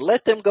before.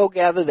 Let them go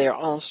gather their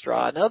own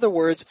straw. In other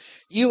words,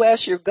 you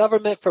ask your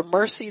government for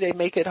mercy, they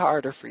make it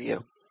harder for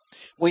you.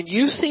 When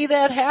you see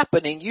that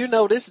happening, you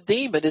know this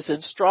demon is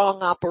in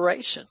strong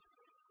operation.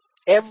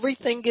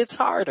 Everything gets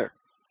harder.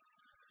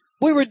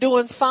 We were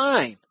doing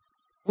fine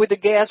with the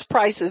gas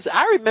prices.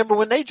 I remember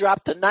when they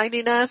dropped to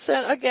 99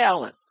 cents a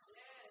gallon.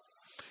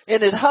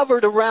 And it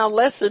hovered around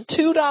less than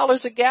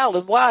 $2 a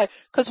gallon. Why?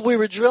 Because we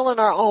were drilling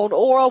our own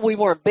oil. We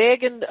weren't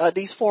begging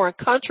these foreign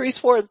countries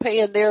for it and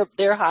paying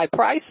their high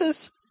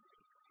prices.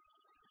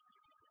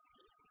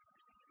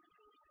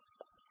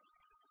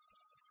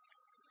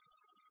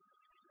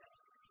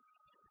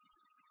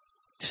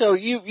 So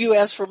you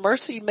ask for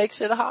mercy,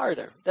 makes it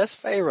harder. That's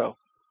Pharaoh.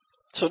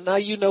 So now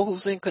you know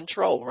who's in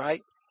control,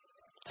 right?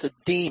 It's a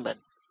demon.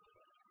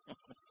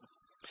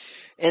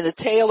 And the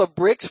tale of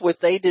bricks which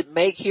they did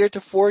make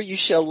heretofore, you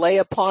shall lay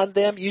upon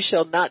them, you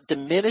shall not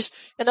diminish.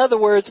 In other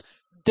words,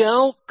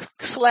 don't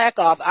slack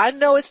off. I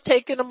know it's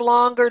taking them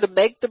longer to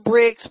make the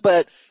bricks,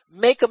 but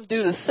make them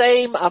do the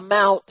same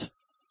amount,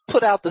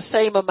 put out the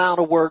same amount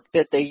of work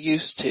that they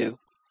used to,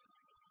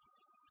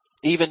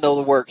 even though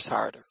the work's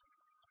harder.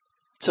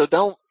 So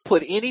don't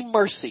put any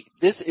mercy.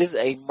 This is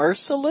a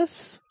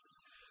merciless,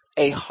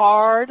 a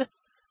hard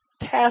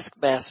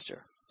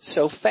taskmaster.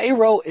 So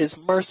Pharaoh is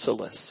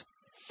merciless.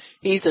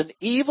 He's an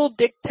evil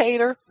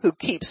dictator who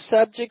keeps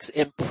subjects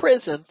in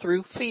prison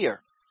through fear.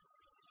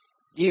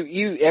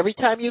 Every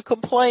time you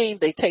complain,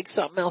 they take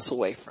something else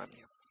away from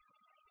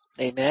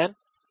you. Amen.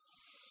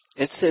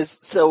 It says,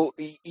 so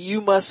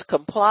you must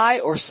comply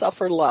or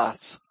suffer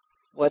loss.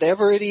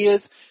 Whatever it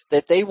is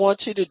that they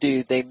want you to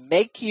do, they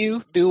make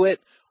you do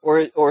it,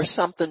 or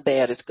something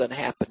bad is going to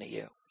happen to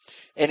you.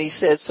 And he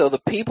says, so the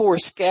people were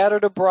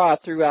scattered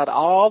abroad throughout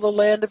all the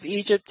land of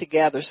Egypt to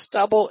gather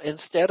stubble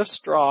instead of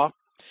straw.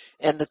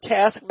 And the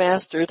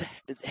taskmaster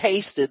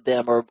hasted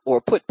them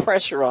or put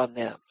pressure on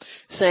them,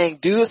 saying,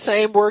 do the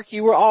same work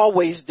you were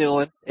always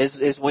doing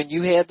as when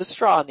you had the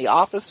straw. And the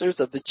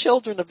officers of the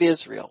children of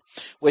Israel,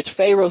 which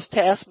Pharaoh's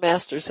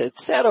taskmasters had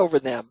set over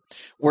them,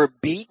 were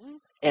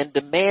beaten and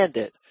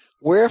demanded,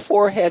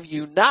 wherefore have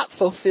you not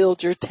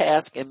fulfilled your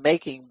task in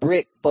making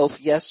brick both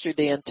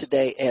yesterday and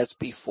today as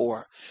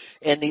before?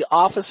 And the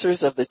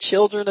officers of the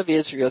children of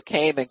Israel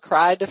came and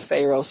cried to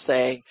Pharaoh,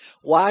 saying,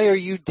 why are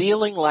you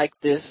dealing like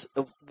this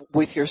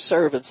with your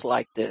servants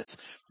like this?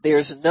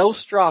 There's no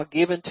straw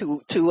given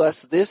to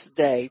us this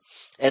day.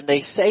 And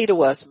they say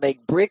to us,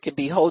 make brick, and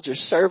behold, your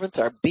servants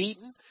are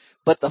beaten,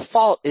 but the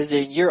fault is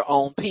in your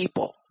own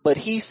people. But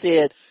he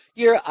said,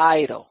 you're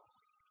idle.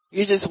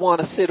 You just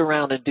want to sit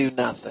around and do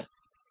nothing.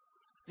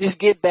 Just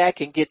get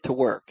back and get to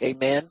work.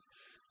 Amen.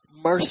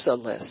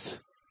 Merciless.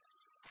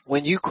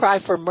 When you cry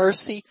for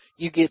mercy,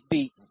 you get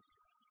beaten.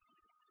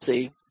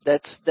 See,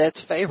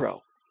 that's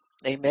Pharaoh.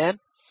 Amen.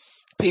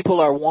 People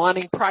are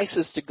wanting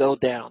prices to go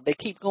down. They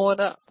keep going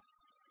up.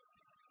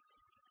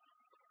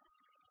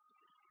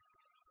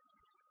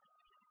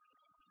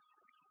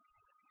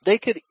 They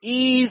could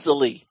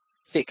easily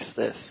fix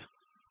this.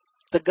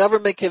 The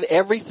government can,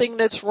 everything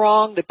that's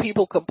wrong that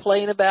people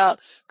complain about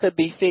could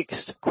be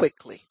fixed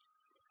quickly.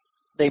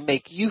 They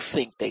make you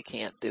think they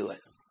can't do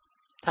it.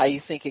 How you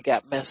think it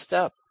got messed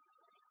up.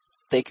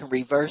 They can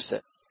reverse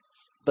it.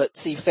 But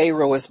see,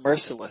 Pharaoh is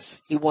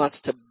merciless. He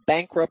wants to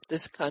bankrupt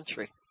this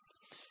country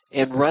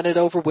and run it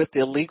over with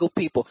the illegal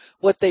people.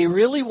 What they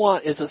really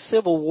want is a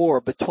civil war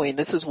between,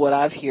 this is what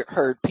I've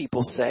heard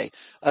people say,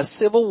 a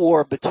civil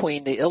war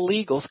between the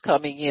illegals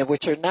coming in,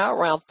 which are now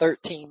around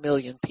 13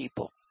 million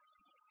people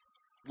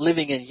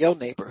living in your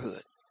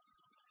neighborhood.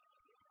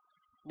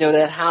 You know,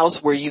 that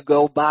house where you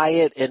go by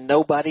it and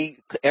nobody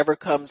ever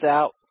comes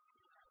out.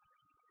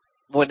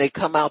 When they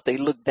come out, they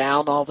look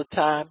down all the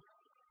time.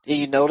 And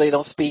you know they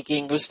don't speak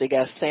English. They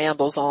got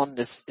sandals on.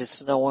 There's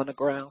snow on the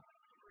ground.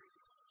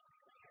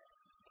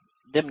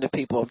 Them the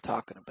people I'm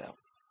talking about.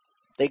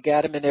 They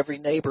got them in every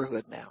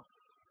neighborhood now.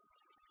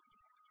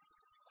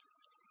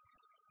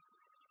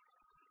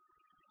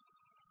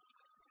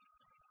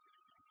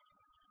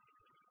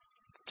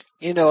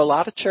 You know, a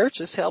lot of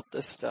churches help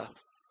this stuff.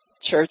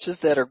 Churches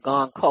that are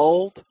gone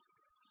cold,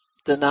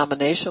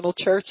 denominational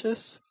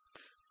churches,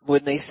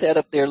 when they set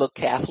up their little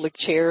Catholic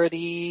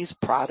charities,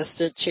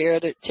 Protestant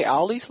charity,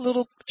 all these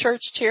little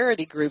church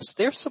charity groups,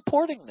 they're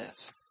supporting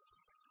this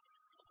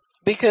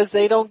because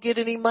they don't get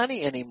any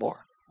money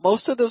anymore.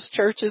 Most of those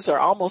churches are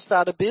almost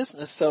out of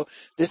business, so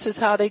this is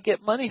how they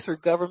get money, through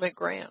government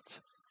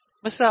grants.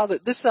 This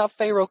is how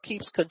Pharaoh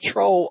keeps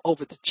control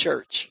over the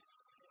church.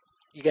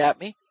 You got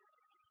me?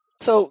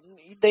 So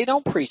they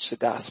don't preach the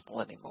gospel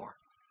anymore.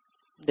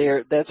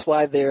 That's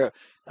why they're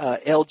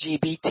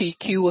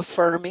LGBTQ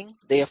affirming.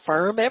 They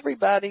affirm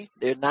everybody.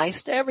 They're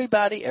nice to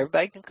everybody.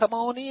 Everybody can come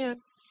on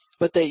in,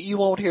 but you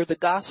won't hear the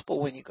gospel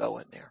when you go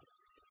in there.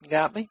 You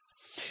got me?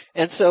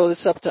 And so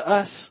it's up to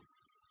us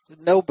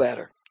to know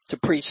better, to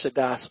preach the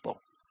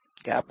gospel.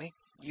 Got me?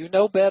 You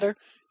know better.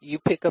 You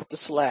pick up the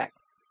slack.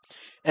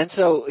 And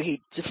so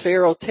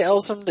Pharaoh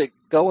tells him to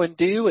go and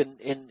do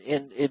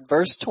in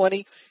verse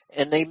 20,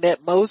 and they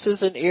met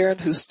Moses and Aaron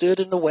who stood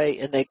in the way,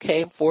 and they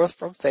came forth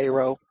from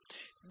Pharaoh.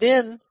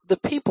 Then the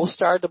people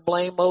started to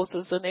blame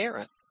Moses and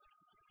Aaron.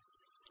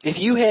 If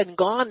you hadn't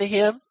gone to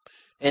him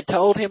and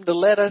told him to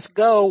let us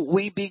go,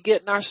 we'd be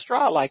getting our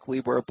straw like we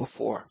were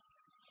before.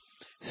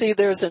 See,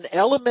 there's an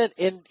element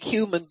in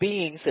human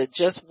beings that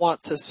just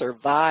want to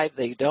survive.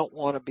 They don't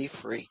want to be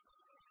free.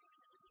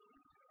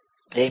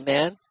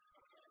 Amen.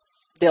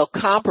 They'll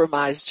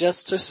compromise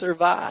just to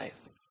survive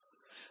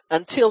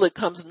until it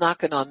comes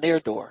knocking on their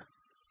door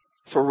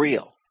for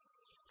real.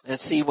 And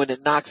see, when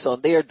it knocks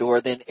on their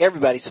door, then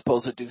everybody's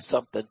supposed to do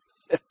something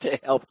to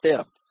help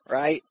them,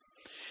 right?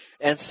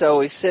 And so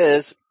he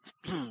says,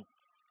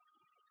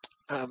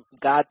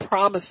 God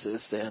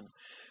promises then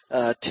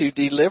to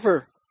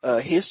deliver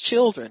his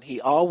children. He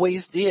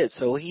always did.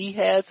 So he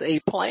has a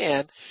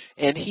plan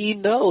and he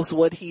knows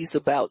what he's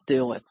about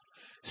doing.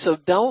 So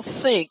don't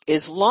think,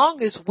 as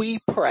long as we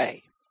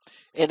pray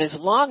and as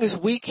long as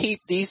we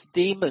keep these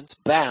demons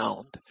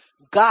bound,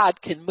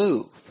 God can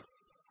move,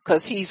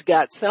 because he's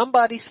got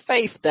somebody's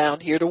faith down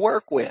here to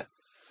work with.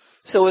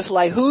 So it's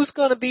like, who's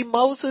going to be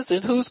Moses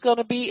and who's going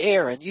to be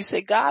Aaron? You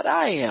say, God,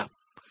 I am.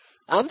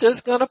 I'm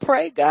just going to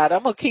pray, God.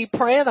 I'm going to keep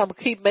praying. I'm going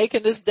to keep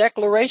making this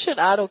declaration.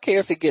 I don't care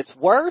if it gets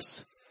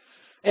worse.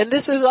 And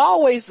this is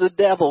always the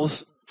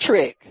devil's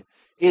trick,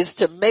 is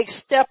to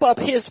step up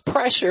his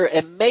pressure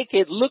and make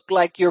it look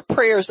like your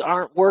prayers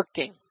aren't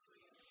working.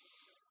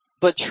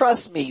 But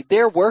trust me,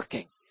 they're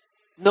working.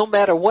 No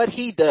matter what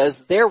he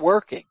does, they're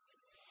working.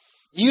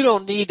 You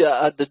don't need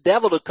the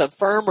devil to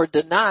confirm or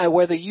deny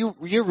whether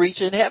you're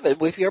reaching heaven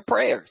with your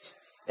prayers.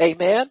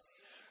 Amen.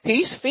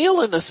 He's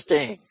feeling the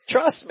sting.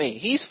 Trust me,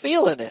 he's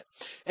feeling it.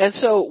 And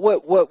so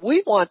what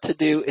we want to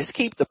do is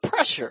keep the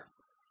pressure.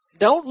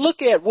 Don't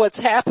look at what's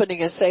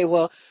happening and say,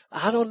 well,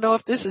 I don't know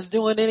if this is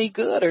doing any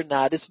good or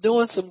not. It's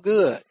doing some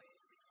good.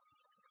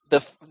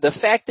 The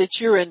fact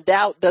that you're in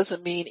doubt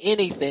doesn't mean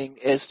anything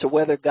as to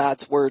whether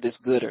God's word is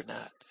good or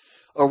not,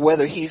 or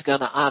whether he's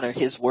going to honor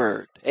his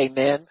word.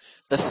 Amen.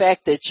 The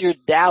fact that you're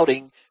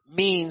doubting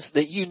means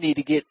that you need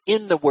to get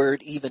in the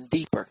word even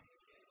deeper,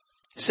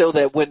 so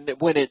that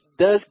when it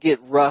does get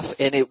rough,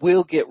 and it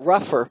will get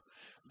rougher,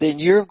 then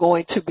you're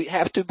going to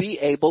have to be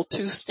able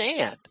to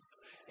stand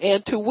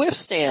and to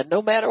withstand.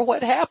 No matter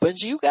what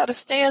happens, you got to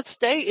stand,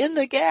 stay in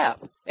the gap.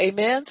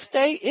 Amen.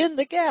 Stay in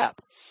the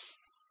gap.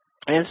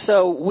 And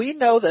so we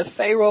know that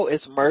Pharaoh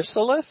is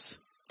merciless.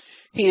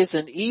 He is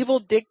an evil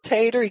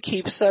dictator. He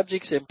keeps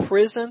subjects in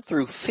prison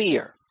through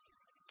fear,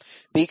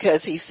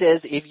 because he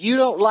says, if you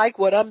don't like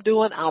what I'm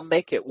doing, I'll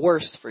make it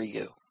worse for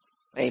you.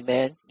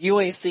 Amen. You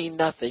ain't seen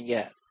nothing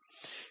yet.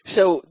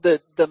 So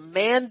the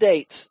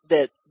mandates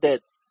that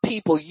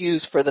people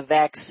use for the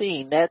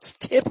vaccine, that's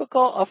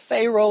typical of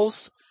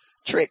Pharaoh's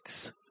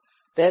tricks.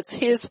 That's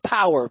his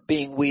power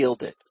being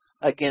wielded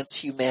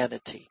against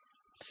humanity.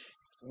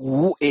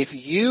 If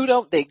you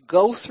don't, they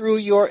go through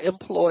your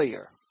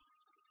employer.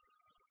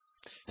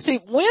 See,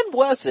 when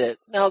was it?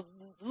 Now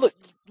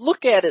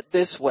look at it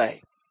this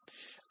way.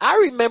 I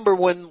remember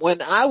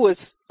when I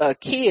was a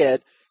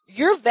kid,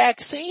 your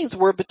vaccines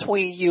were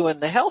between you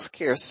and the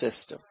healthcare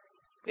system.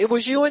 It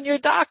was you and your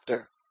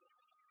doctor.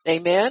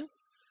 Amen.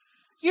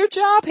 Your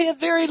job had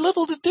very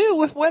little to do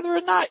with whether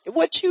or not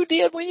what you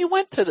did when you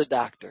went to the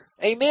doctor.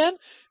 Amen.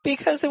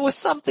 Because it was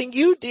something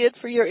you did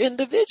for your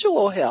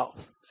individual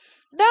health.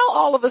 Now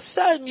all of a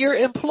sudden your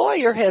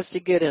employer has to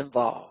get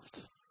involved.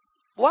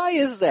 Why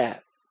is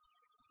that?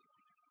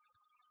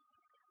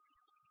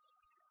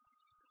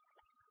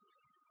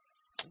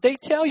 They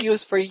tell you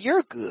it's for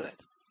your good.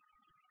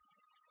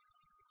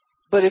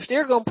 But if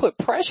they're going to put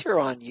pressure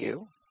on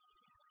you,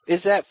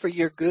 is that for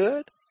your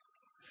good?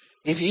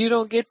 If you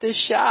don't get this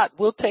shot,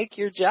 we'll take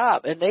your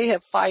job. And they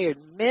have fired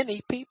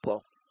many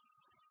people.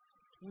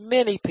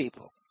 Many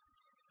people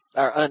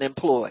are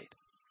unemployed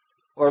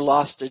or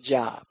lost a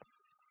job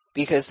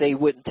because they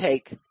wouldn't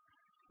take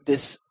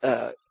this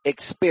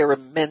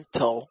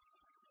experimental.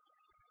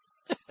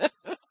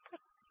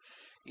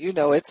 You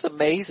know, it's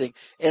amazing.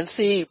 And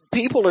see,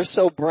 people are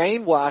so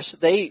brainwashed,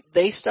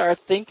 they start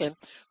thinking,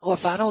 oh,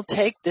 if I don't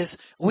take this,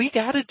 we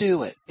gotta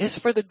do it. It's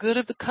for the good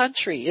of the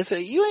country.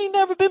 You ain't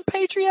never been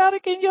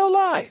patriotic in your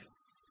life.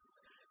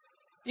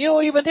 You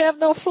don't even have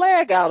no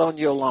flag out on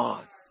your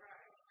lawn.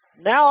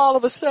 Now all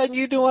of a sudden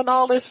you're doing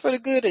all this for the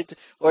good.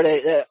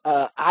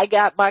 I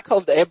got my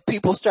COVID. And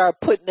people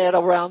start putting that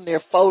around their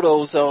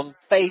photos on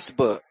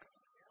Facebook.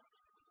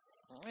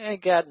 I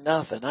ain't got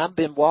nothing. I've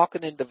been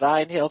walking in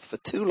divine health for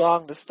too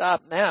long to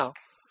stop now.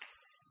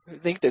 You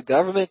think the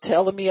government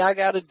telling me I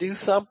got to do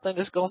something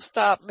that's going to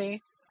stop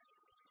me?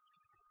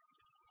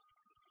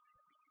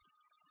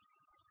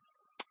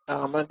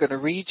 I'm going to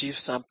read you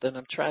something.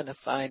 I'm trying to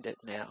find it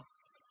now.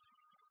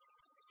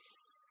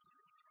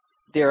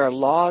 There are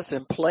laws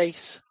in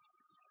place,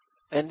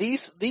 and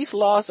these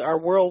laws are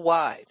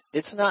worldwide.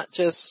 It's not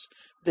just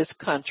this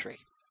country.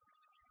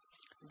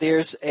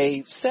 There's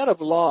a set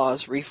of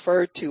laws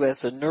referred to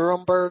as the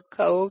Nuremberg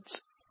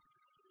codes.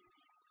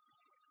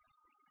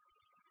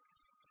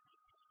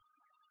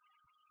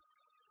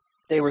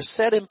 they were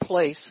set in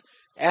place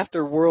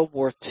after World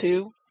War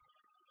II.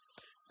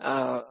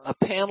 A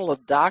panel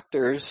of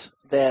doctors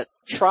that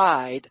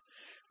tried.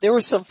 There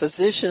were some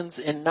physicians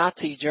in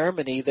Nazi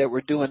Germany that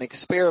were doing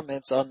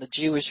experiments on the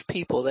Jewish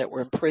people that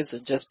were in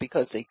prison just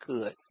because they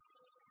could.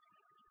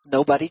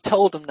 Nobody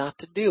told them not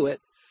to do it.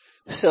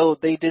 So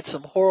they did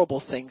some horrible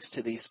things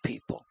to these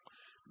people.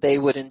 They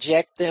would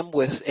inject them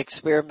with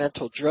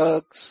experimental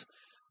drugs.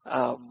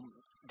 Of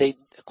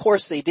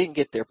course, they didn't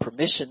get their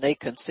permission. They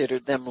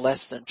considered them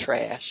less than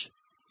trash.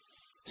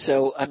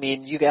 So, I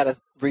mean, you got to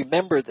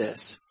remember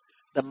this.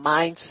 The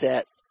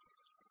mindset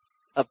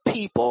of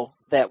people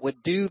that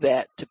would do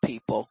that to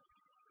people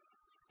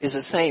is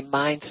the same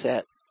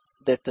mindset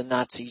that the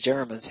Nazi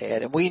Germans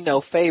had. And we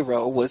know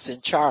Pharaoh was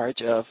in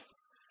charge of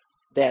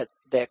that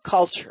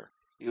culture.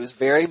 He was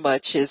very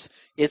much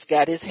it's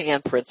got his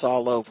handprints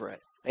all over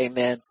it.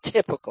 Amen.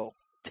 Typical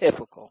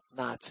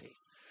Nazi.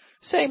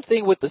 Same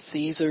thing with the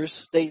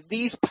Caesars.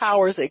 These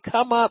powers, they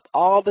come up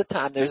all the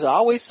time. There's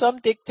always some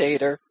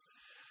dictator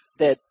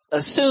that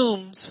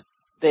assumes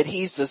that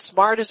he's the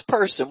smartest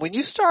person. When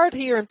you start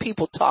hearing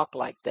people talk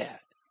like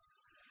that,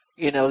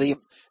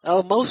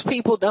 most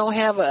people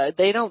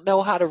they don't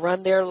know how to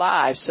run their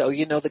lives. So,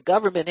 the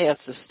government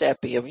has to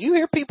step in. When you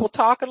hear people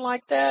talking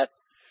like that,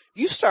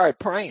 you start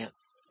praying.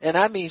 And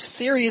I mean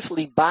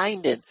seriously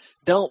binding.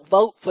 Don't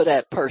vote for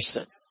that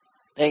person.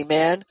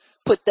 Amen.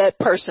 Put that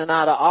person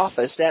out of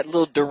office, that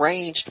little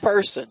deranged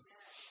person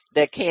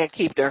that can't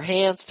keep their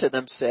hands to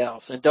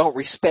themselves and don't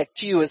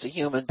respect you as a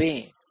human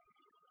being.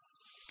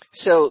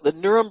 So the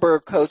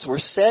Nuremberg codes were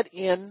set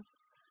in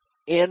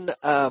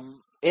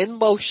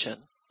motion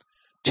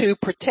to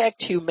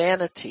protect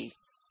humanity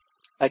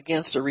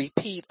against a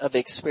repeat of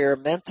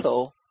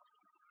experimental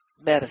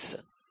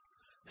medicine.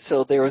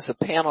 So there was a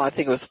panel, I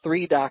think it was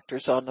 3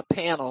 doctors on the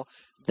panel.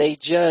 They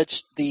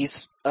judged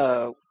these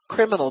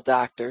criminal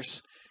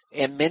doctors,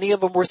 and many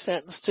of them were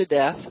sentenced to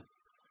death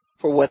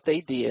for what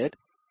they did.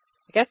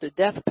 You got the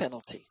death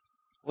penalty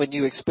when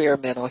you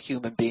experiment on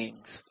human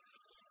beings.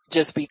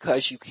 Just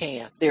because you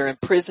can. They're in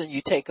prison, you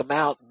take them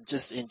out and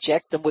just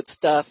inject them with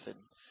stuff, and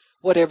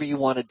whatever you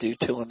want to do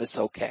to them is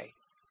okay.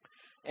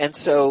 And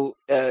so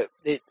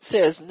it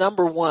says,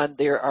 number 1,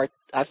 there are,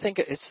 I think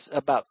it's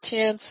about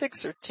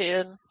 6 or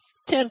 10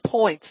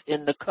 points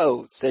in the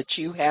codes that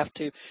you have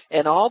to,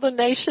 and all the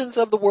nations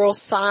of the world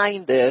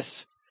sign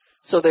this,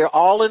 so they're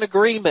all in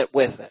agreement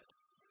with it.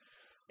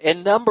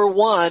 And number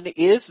 1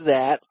 is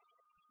that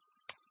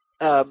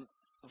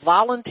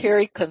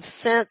voluntary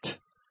consent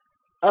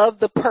of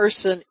the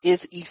person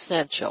is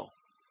essential.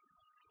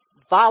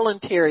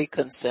 Voluntary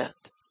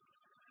consent.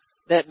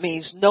 That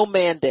means no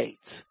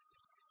mandates.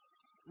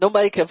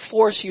 Nobody can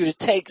force you to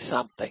take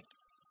something.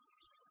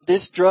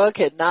 This drug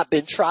had not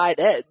been tried.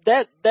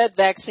 That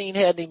vaccine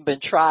hadn't even been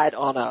tried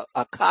on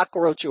a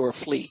cockroach or a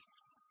flea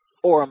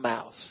or a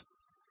mouse.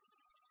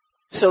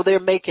 So they're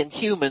making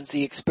humans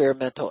the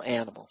experimental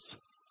animals.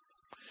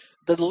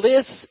 The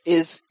list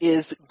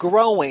is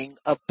growing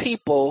of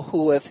people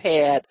who have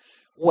had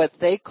what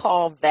they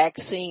call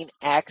vaccine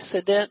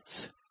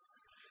accidents,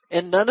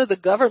 and none of the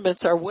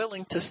governments are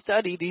willing to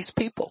study these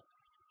people.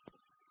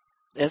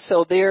 And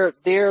so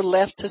they're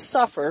left to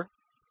suffer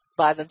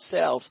by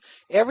themselves.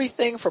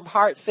 Everything from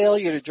heart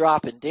failure to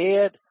dropping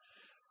dead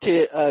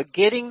to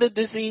getting the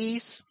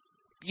disease.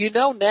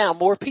 Now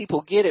more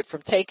people get it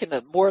from taking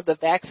more of the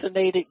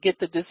vaccinated get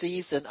the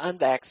disease than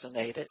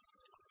unvaccinated.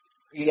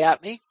 You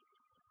got me?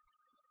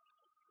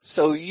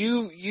 So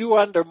you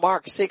under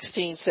Mark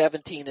 16,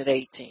 17, and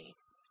 18.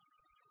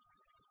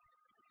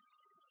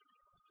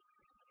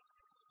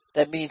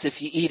 That means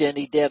if you eat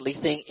any deadly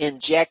thing,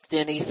 inject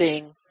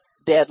anything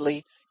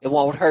deadly, it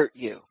won't hurt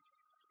you.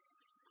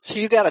 So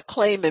you got to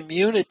claim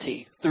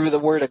immunity through the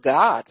Word of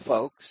God,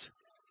 folks.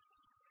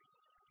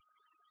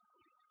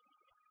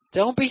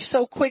 Don't be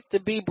so quick to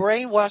be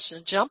brainwashed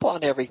and jump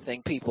on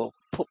everything people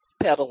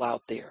peddle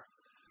out there.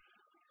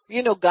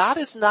 God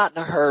is not in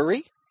a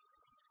hurry.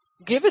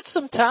 Give it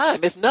some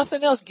time. If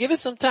nothing else, give it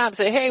some time.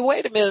 Say, hey,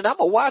 wait a minute, I'm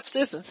going to watch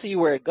this and see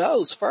where it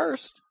goes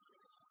first.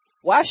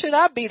 Why should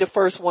I be the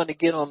first one to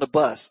get on the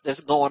bus that's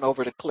going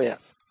over the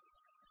cliff?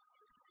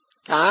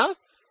 Huh?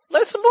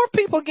 Let some more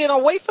people get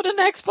on. Wait for the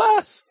next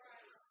bus.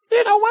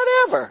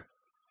 Whatever.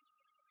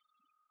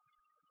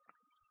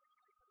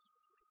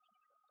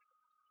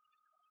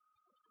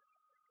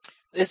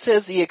 It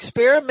says the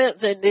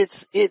experiment, and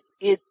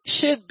it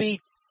should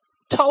be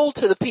told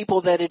to the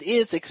people that it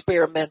is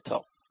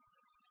experimental.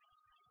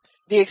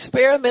 The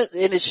experiment,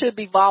 and it should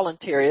be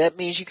voluntary. That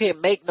means you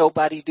can't make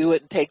nobody do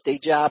it and take their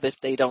job if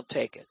they don't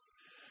take it.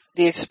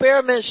 The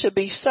experiment should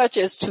be such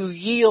as to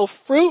yield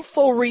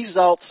fruitful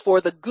results for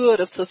the good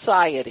of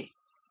society.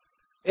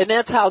 And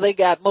that's how they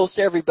got most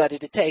everybody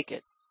to take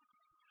it.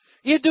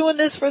 You're doing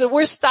this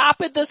we're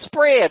stopping the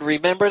spread.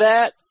 Remember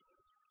that?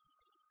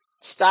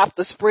 Stop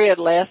the spread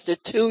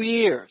lasted 2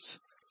 years.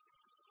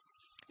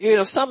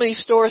 Some of these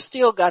stores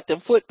still got them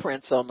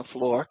footprints on the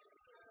floor.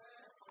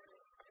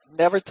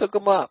 Never took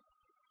them up.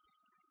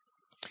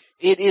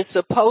 It is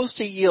supposed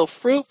to yield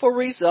fruitful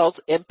results,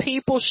 and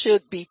people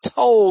should be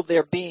told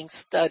they're being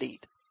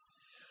studied.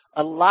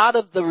 A lot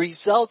of the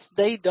results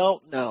they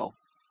don't know.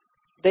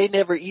 They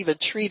never even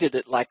treated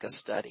it like a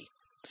study.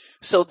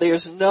 So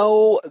there's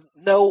no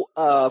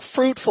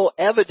fruitful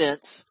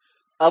evidence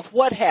of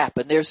what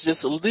happened. There's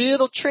just a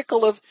little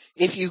trickle of,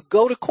 if you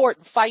go to court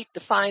and fight to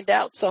find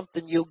out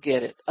something, you'll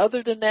get it.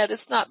 Other than that,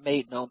 it's not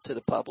made known to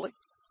the public.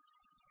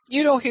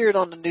 You don't hear it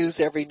on the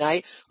news every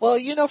night. Well,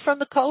 from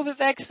the COVID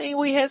vaccine,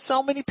 we had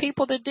so many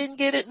people that didn't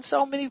get it and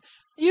so many.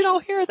 You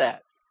don't hear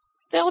that.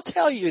 They don't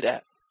tell you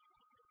that.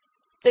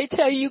 They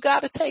tell you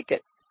got to take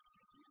it.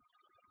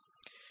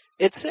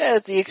 It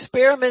says the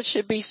experiment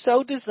should be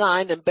so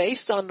designed and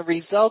based on the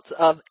results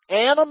of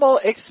animal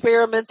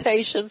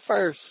experimentation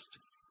first.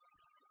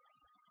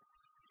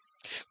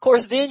 Of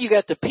course, then you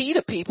got the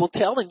PETA people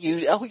telling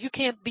you, oh, you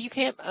can't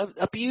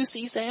abuse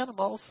these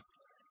animals.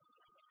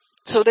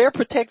 So they're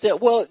protected.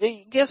 Well,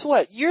 guess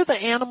what? You're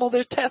the animal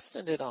they're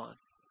testing it on.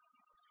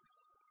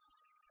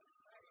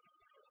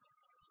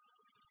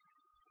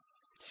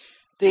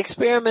 The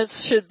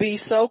experiments should be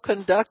so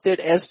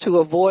conducted as to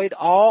avoid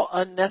all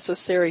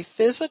unnecessary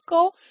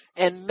physical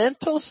and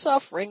mental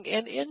suffering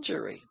and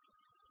injury.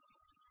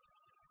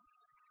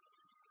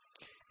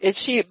 It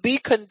should be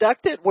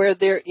conducted where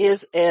there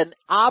is an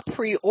a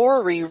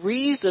priori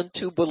reason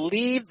to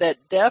believe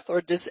that death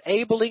or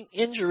disabling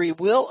injury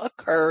will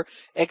occur,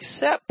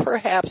 except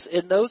perhaps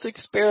in those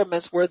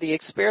experiments where the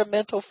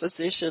experimental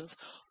physicians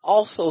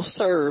also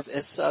serve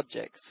as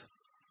subjects.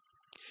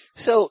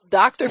 So,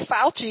 Dr.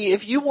 Fauci,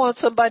 if you want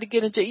somebody to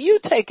get into, you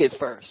take it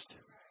first.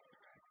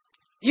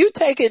 You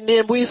take it and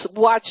then we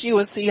watch you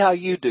and see how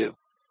you do.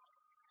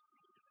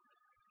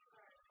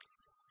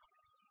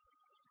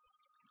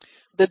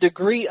 The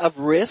degree of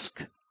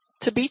risk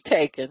to be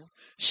taken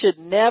should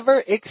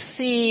never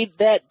exceed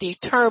that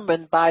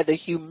determined by the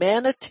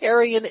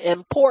humanitarian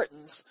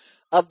importance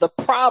of the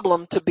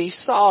problem to be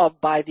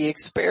solved by the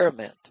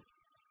experiment.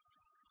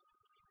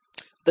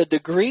 The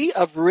degree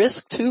of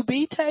risk to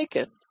be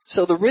taken,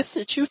 so the risk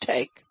that you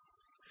take,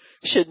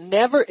 should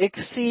never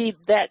exceed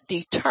that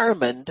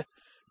determined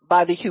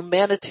by the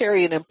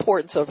humanitarian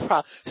importance of the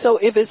problem. So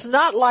if it's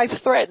not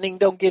life-threatening,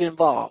 don't get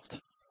involved.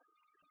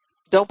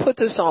 Don't put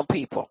this on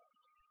people.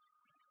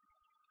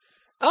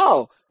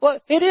 Oh, well,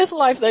 it is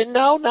life-threatening.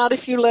 No, not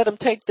if you let them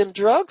take them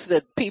drugs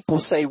that people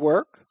say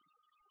work.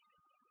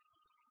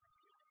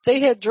 They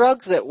had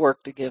drugs that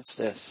worked against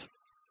this,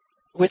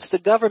 which the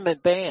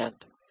government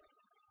banned.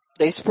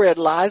 They spread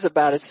lies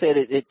about it, said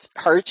it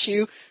hurts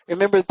you.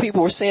 Remember,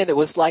 people were saying it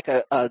was like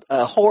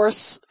a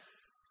horse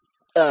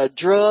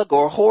drug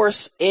or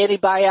horse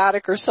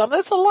antibiotic or something.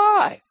 That's a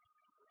lie.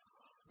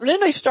 And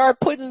then they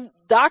started putting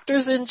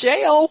doctors in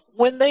jail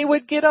when they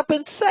would get up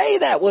and say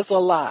that was a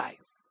lie.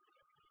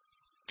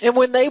 And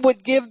when they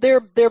would give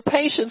their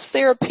patients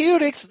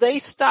therapeutics, they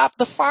stopped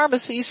the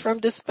pharmacies from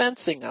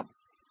dispensing them.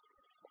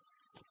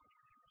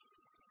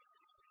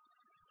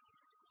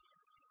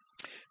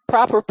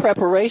 Proper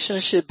preparation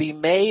should be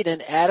made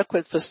and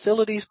adequate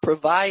facilities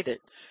provided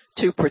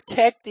to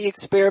protect the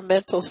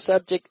experimental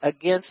subject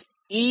against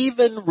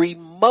even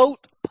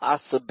remote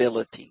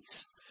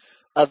possibilities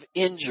of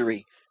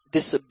injury,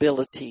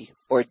 disability,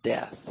 or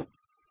death.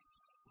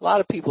 A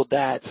lot of people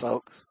died,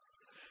 folks.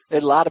 There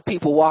are a lot of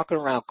people walking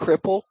around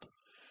crippled.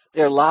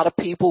 There are a lot of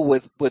people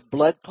with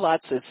blood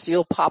clots that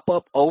still pop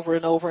up over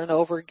and over and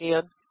over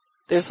again.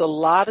 There's a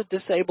lot of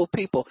disabled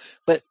people,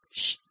 but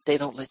they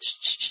don't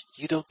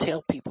you don't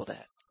tell people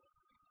that.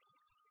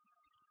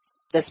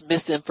 That's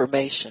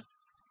misinformation.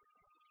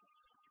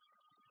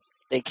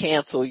 They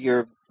cancel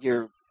your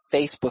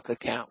Facebook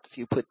account if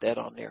you put that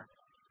on there.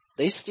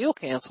 They still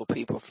cancel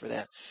people for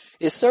that.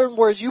 It's certain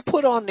words you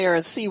put on there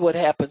and see what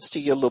happens to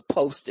your little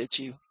post that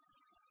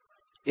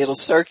it'll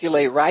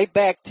circulate right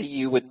back to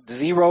you with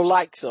 0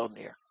 likes on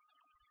there.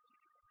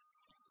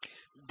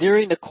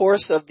 During the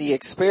course of the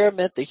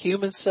experiment, the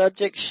human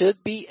subject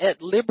should be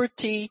at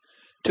liberty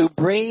to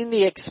bring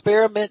the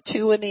experiment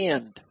to an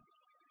end.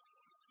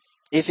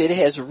 If it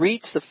has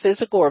reached the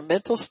physical or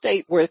mental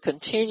state where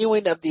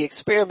continuing of the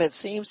experiment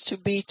seems to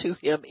be to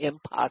him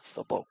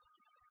impossible,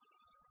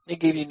 they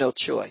give you no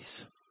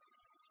choice.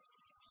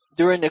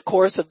 During the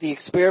course of the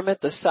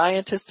experiment, the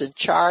scientist in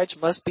charge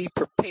must be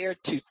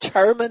prepared to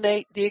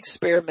terminate the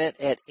experiment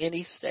at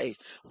any stage.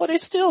 Well, they're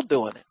still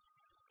doing it.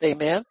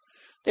 Amen.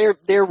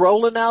 They're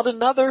rolling out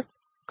another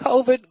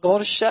COVID, going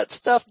to shut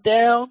stuff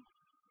down.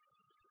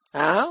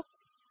 Huh?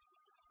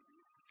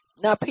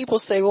 Now people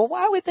say, well,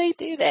 why would they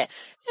do that?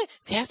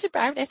 That's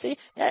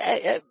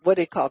what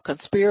they call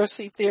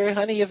conspiracy theory,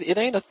 honey. It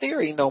ain't a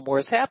theory no more.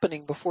 It's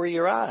happening before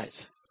your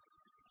eyes.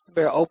 You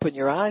better open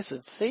your eyes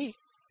and see.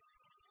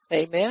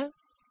 Amen.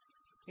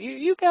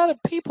 You gotta,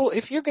 people,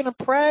 if you're gonna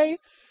pray,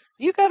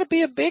 you gotta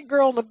be a big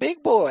girl and a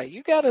big boy.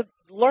 You gotta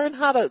learn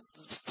how to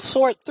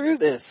sort through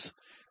this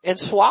and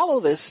swallow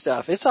this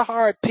stuff. It's a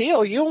hard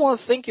pill. You don't want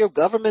to think your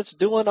government's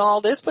doing all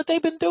this, but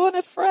they've been doing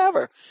it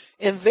forever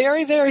in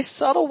very, very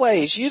subtle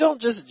ways. You don't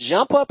just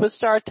jump up and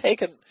start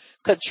taking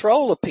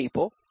control of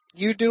people.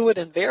 You do it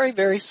in very,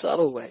 very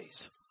subtle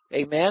ways.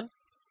 Amen.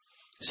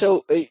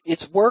 So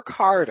it's work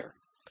harder,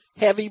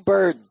 heavy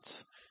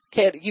burdens.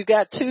 You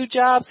got 2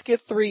 jobs,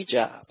 get 3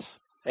 jobs.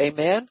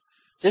 Amen.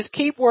 Just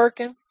keep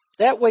working.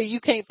 That way you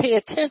can't pay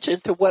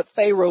attention to what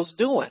Pharaoh's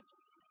doing.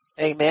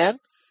 Amen.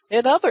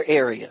 In other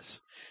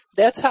areas.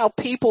 That's how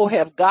people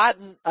have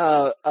gotten,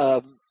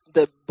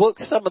 the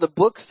books, some of the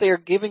books they're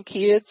giving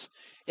kids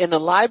in the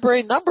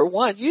library. Number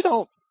one, you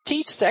don't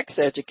teach sex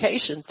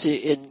education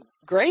in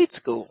grade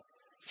school.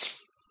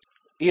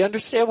 You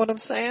understand what I'm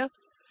saying?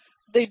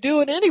 They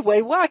do it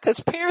anyway. Why? Because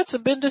parents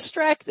have been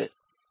distracted.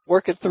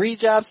 Working 3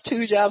 jobs,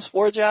 2 jobs,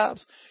 4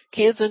 jobs.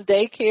 Kids in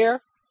daycare.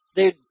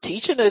 They're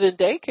teaching it in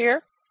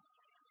daycare.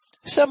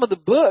 Some of the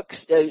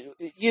books,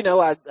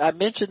 I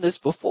mentioned this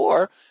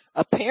before.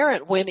 A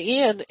parent went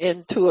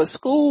into a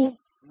school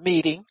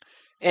meeting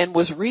and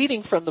was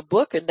reading from the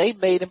book, and they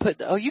made him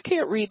put, oh, you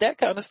can't read that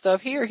kind of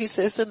stuff here. He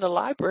says, in the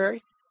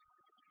library.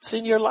 It's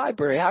in your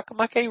library. How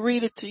come I can't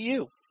read it to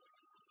you?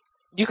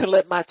 You can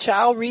let my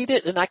child read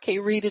it and I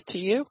can't read it to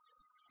you?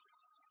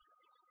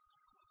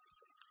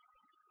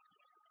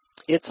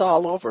 It's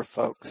all over,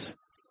 folks.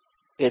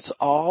 It's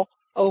all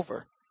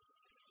over.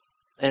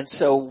 And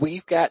so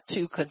we've got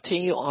to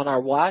continue on our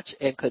watch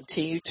and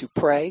continue to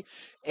pray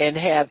and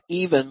have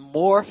even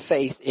more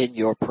faith in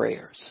your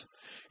prayers.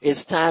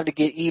 It's time to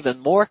get even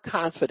more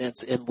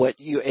confidence in what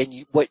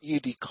you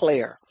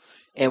declare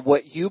and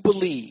what you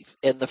believe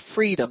and the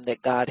freedom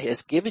that God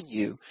has given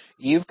you.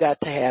 You've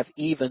got to have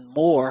even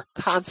more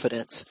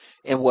confidence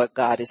in what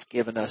God has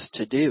given us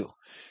to do.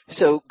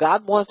 So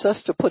God wants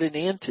us to put an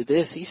end to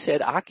this. He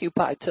said,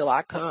 occupy till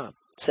I come.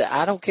 So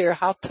I don't care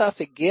how tough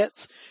it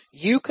gets.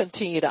 You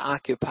continue to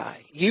occupy.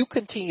 You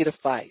continue to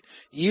fight.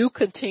 You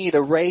continue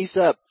to raise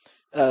up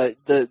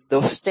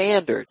the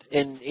standard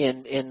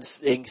and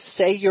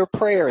say your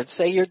prayer and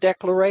say your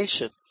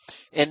declaration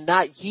and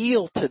not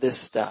yield to this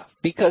stuff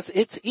because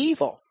it's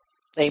evil.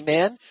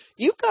 Amen.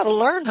 You've got to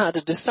learn how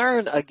to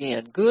discern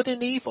again, good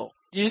and evil.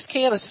 You just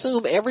can't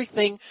assume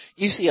everything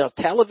you see on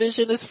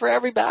television is for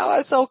everybody. Oh,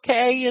 it's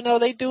okay.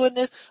 They doing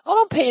this. Oh,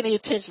 don't pay any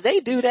attention. They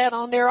do that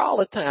on there all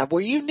the time.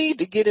 Well, you need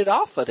to get it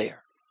off of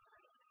there.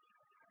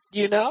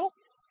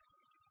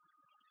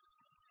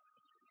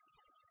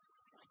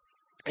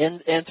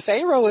 And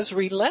Pharaoh is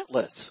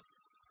relentless.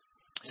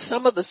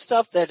 Some of the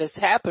stuff that has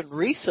happened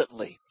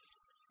recently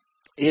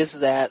is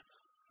that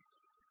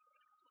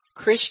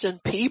Christian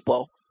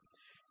people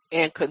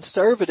and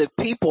conservative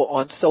people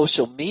on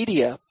social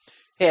media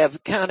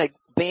have kind of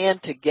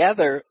band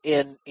together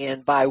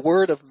and by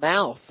word of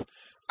mouth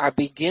are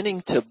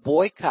beginning to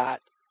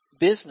boycott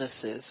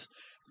businesses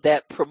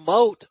that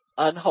promote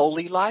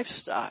unholy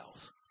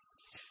lifestyles.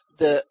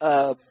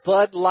 The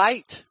Bud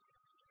Light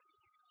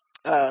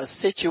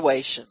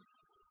situation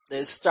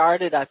that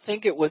started, I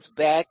think it was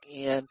back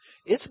in,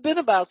 it's been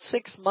about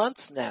 6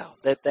 months now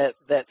that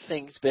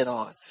thing's been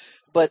on.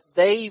 But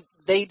they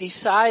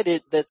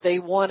decided that they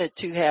wanted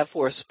to have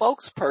for a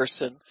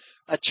spokesperson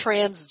a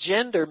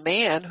transgender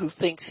man who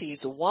thinks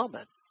he's a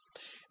woman.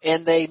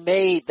 And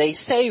they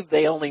say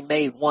they only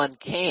made one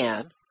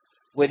can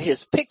with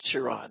his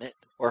picture on it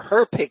or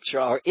her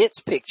picture or its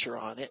picture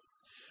on it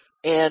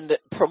and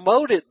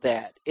promoted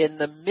that. And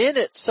the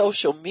minute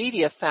social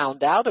media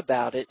found out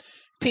about it,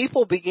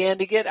 people began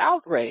to get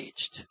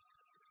outraged.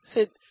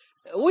 Said,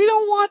 we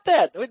don't want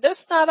that.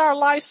 That's not our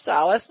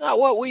lifestyle. That's not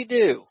what we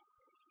do.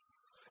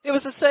 It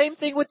was the same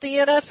thing with the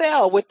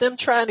NFL, with them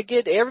trying to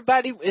get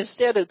everybody,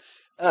 instead of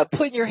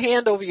putting your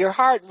hand over your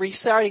heart and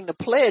reciting the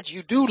pledge,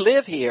 you do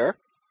live here.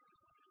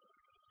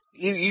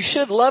 You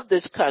should love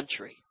this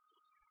country.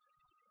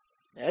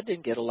 That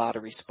didn't get a lot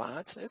of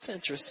response. It's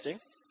interesting.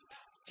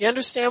 Do you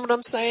understand what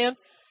I'm saying?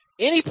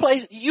 Any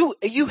place you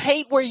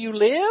hate where you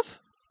live,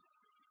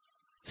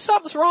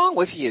 something's wrong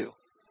with you.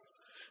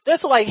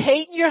 That's like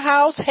hating your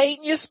house,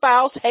 hating your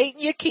spouse,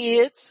 hating your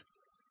kids.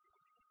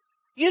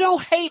 You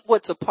don't hate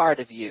what's a part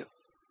of you.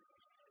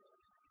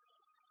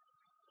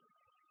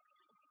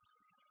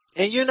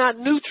 And you're not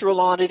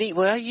neutral on it.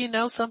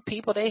 Well, some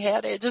people, they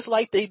had it just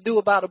like they do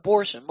about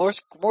abortion.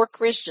 More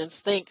Christians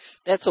think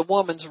that's a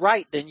woman's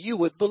right than you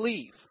would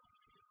believe.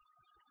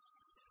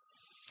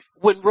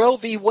 When Roe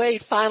v.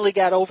 Wade finally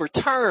got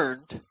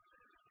overturned,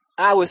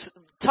 I was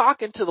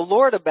talking to the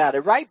Lord about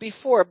it right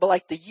before, but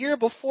like the year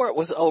before it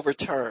was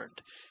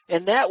overturned.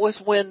 And that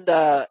was when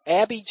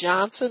Abby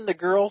Johnson, the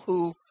girl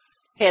who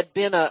had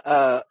been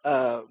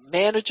a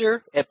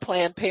manager at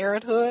Planned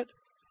Parenthood,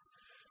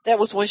 that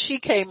was when she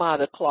came out of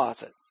the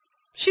closet.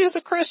 She was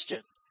a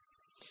Christian.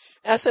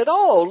 I said,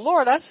 oh,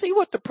 Lord, I see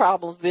what the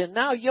problem's been.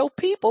 Now your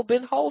people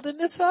been holding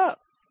this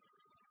up.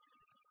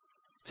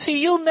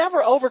 See, you'll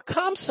never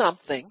overcome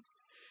something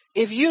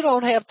if you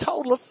don't have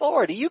total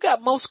authority. You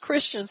got most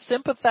Christians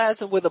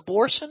sympathizing with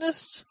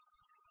abortionists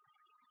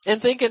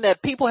and thinking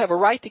that people have a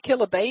right to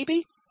kill a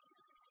baby.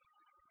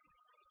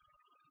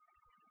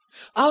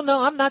 Oh,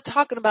 no, I'm not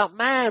talking about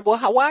mine.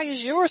 Well, why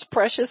is yours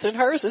precious and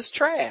hers is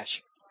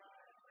trash?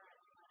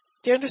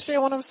 Do you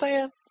understand what I'm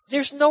saying?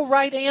 There's no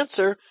right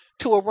answer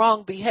to a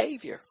wrong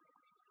behavior.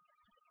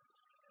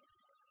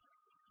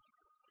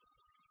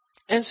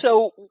 And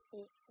so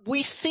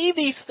we see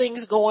these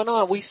things going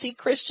on. We see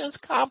Christians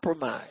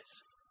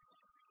compromise.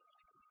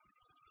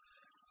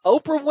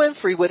 Oprah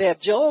Winfrey would have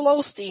Joel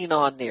Osteen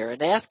on there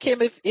and ask him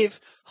if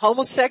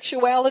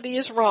homosexuality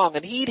is wrong,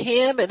 and he'd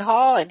hem and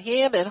haw and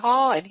hem and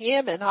haw and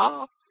hem and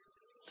haw.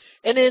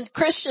 And then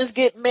Christians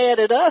get mad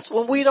at us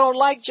when we don't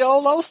like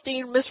Joel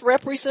Osteen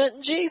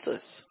misrepresenting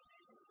Jesus.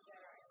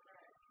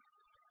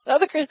 Well,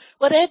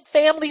 that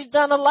family's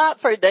done a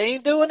lot for it. They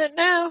ain't doing it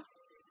now.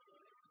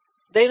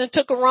 They done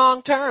took a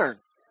wrong turn.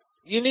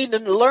 You need to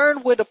learn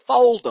where to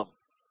fold them.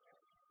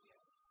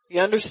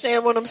 You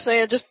understand what I'm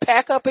saying? Just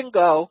pack up and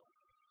go,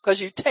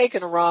 because you're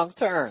taking a wrong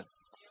turn.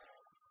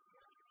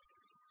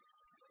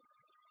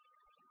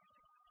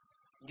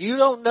 You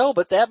don't know,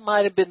 but that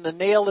might have been the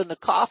nail in the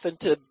coffin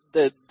to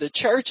the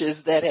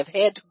churches that have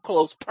had to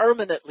close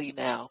permanently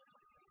now.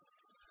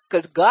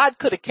 Because God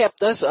could have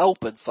kept us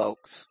open,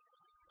 folks.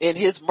 In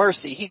his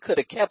mercy, he could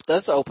have kept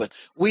us open.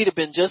 We'd have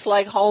been just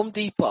like Home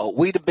Depot.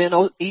 We'd have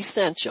been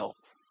essential.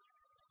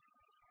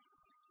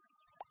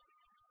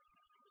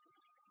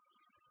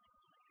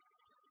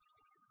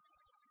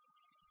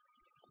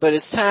 But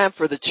it's time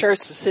for the church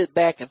to sit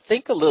back and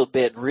think a little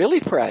bit and really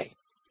pray.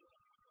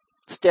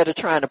 Instead of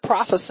trying to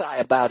prophesy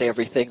about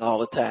everything all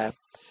the time.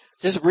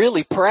 Just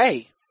really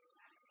pray.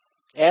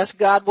 Ask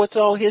God what's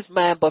on his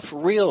mind, but for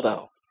real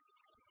though.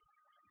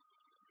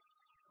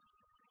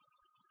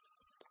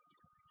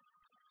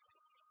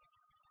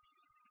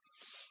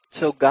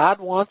 So God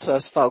wants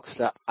us, folks,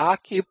 to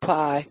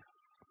occupy,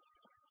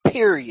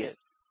 period.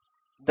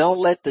 Don't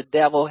let the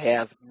devil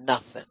have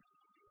nothing.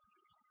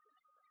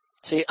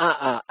 See,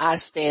 I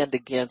stand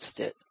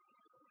against it.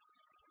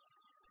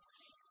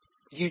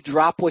 You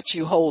drop what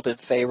you hold in,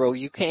 Pharaoh.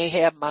 You can't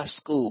have my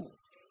school.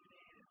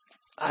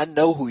 I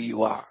know who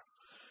you are.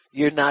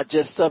 You're not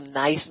just some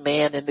nice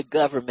man in the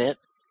government.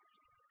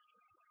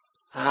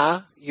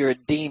 Huh? You're a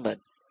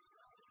demon.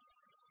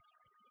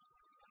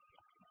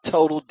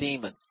 Total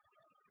demon.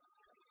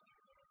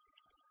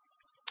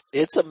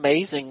 It's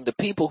amazing the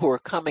people who are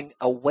coming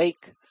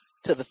awake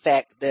to the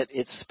fact that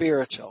it's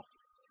spiritual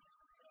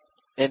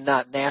and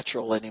not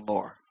natural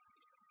anymore.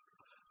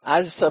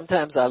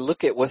 Sometimes I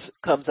look at what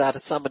comes out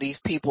of some of these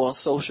people on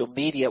social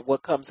media,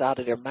 what comes out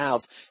of their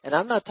mouths, and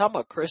I'm not talking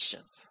about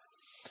Christians.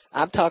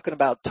 I'm talking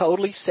about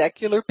totally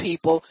secular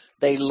people.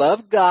 They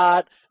love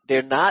God.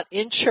 They're not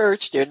in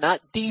church. They're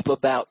not deep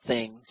about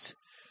things,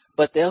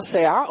 but they'll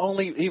say,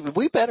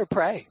 we better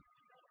pray.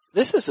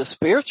 This is a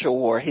spiritual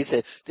war. He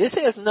said, this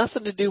has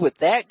nothing to do with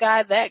that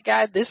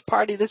guy, this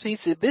party, this. He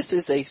said, this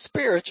is a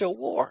spiritual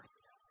war.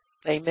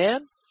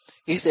 Amen.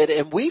 He said,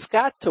 and we've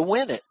got to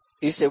win it.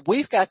 He said,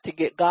 we've got to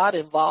get God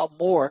involved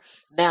more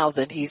now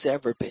than he's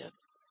ever been.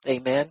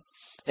 Amen.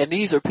 And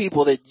these are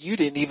people that you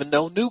didn't even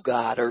know knew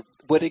God or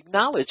would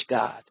acknowledge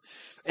God.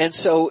 And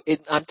so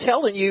I'm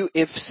telling you,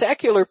 if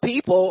secular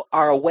people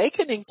are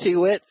awakening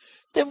to it,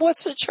 then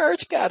what's the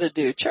church got to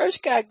do?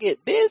 Church got to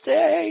get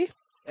busy.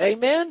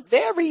 Amen.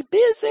 Very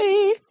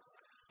busy.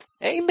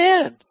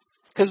 Amen.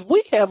 Because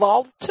we have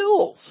all the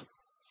tools.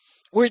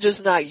 We're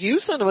just not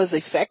using them as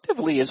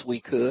effectively as we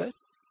could.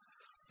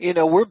 You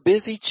know, we're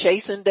busy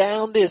chasing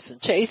down this and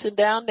chasing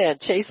down that,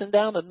 and chasing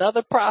down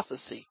another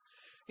prophecy.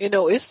 You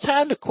know, it's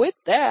time to quit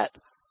that.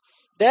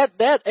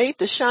 That ain't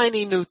the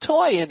shiny new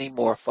toy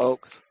anymore,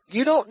 folks.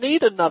 You don't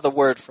need another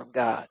word from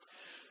God.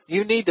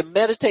 You need to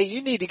meditate.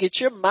 You need to get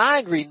your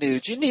mind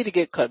renewed. You need to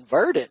get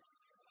converted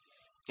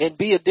and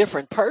be a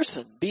different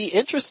person. Be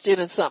interested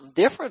in something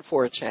different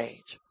for a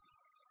change.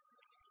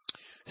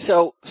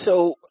 So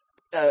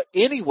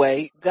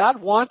anyway,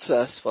 God wants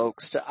us,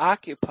 folks, to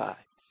occupy.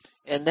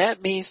 And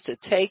that means to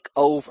take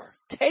over.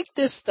 Take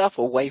this stuff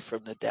away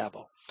from the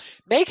devil.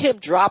 Make him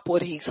drop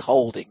what he's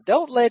holding.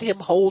 Don't let him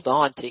hold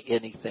on to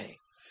anything.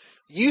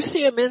 You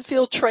see him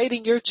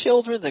infiltrating your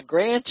children, the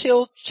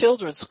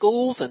grandchildren's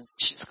schools and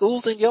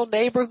schools in your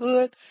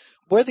neighborhood,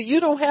 whether you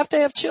don't have to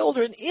have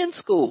children in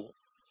school.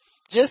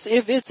 Just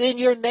if it's in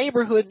your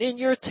neighborhood, in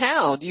your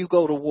town, you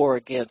go to war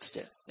against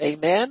it.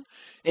 Amen.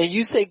 And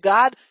you say,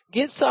 God,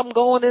 get something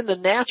going in the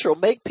natural.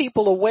 Make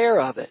people aware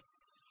of it.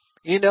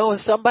 You know, and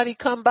somebody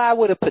come by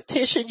with a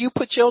petition, you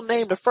put your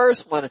name the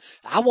first one.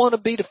 I want to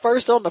be the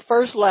first on the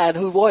first line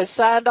who was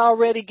signed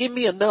already. Give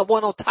me another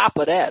one on top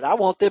of that. I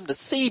want them to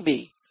see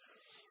me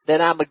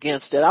that I'm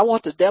against it. I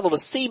want the devil to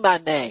see my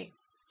name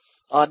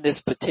on this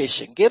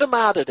petition. Get them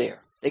out of there.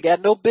 They got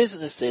no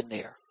business in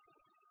there.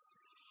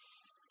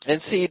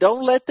 And see,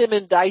 don't let them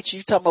indict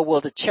you talking about,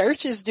 well, the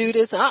churches do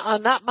this.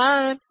 Not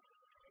mine.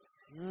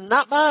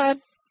 Not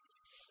mine.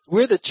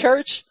 We're the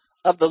church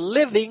of the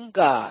living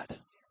God.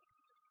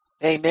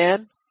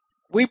 Amen.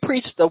 We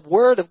preach the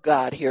word of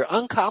God here,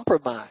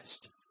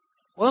 uncompromised.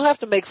 We don't have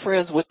to make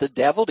friends with the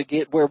devil to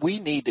get where we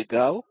need to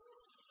go.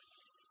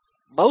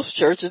 Most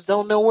churches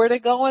don't know where they're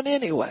going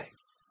anyway.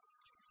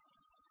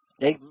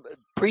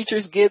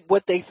 Preachers get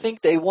what they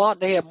think they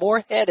want. They have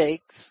more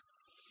headaches.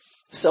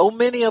 So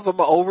many of them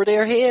are over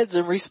their heads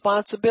in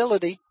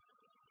responsibility.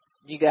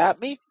 You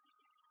got me?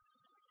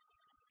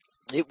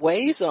 It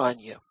weighs on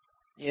you.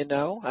 You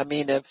know, I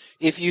mean,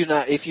 if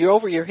you're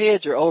over your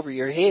head, you're over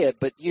your head,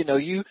 but you know,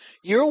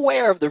 you're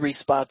aware of the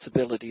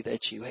responsibility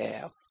that you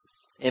have.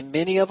 And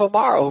many of them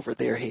are over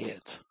their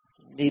heads.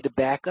 You need to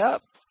back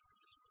up,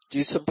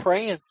 do some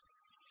praying,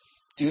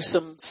 do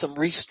some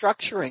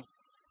restructuring.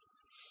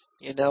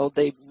 You know,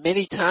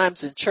 many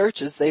times in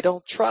churches, they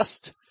don't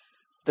trust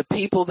the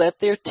people that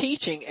they're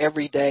teaching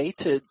every day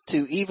to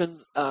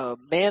even,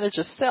 manage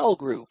a cell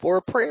group or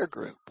a prayer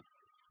group.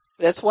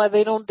 That's why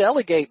they don't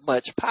delegate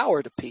much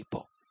power to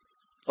people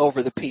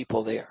over the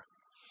people there.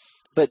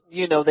 But,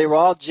 you know, they were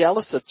all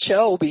jealous of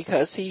Cho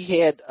because he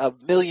had 1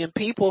 million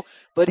people,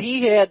 but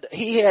he had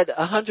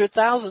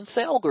 100,000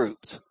 cell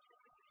groups.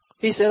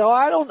 He said, oh,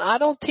 I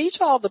don't teach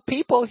all the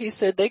people. He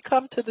said, they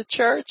come to the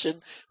church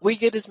and we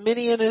get as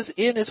many in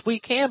as we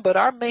can. But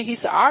our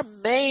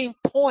main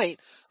point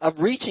of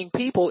reaching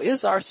people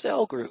is our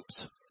cell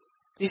groups.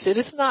 He said,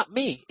 it's not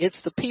me.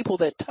 It's the people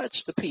that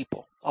touch the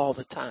people all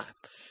the time.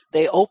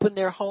 They open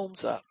their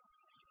homes up.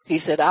 He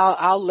said,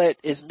 I'll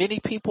let as many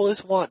people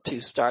as want to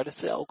start a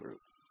cell group.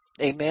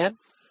 Amen.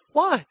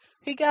 Why?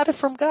 He got it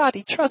from God.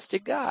 He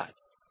trusted God.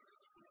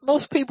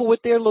 Most people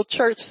with their little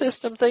church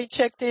systems ain't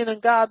checked in on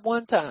God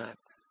one time.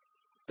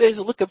 They're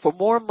just looking for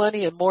more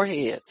money and more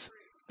heads.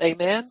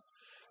 Amen.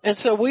 And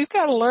so we've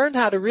got to learn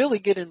how to really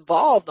get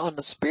involved on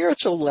the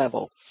spiritual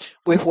level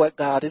with what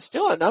God is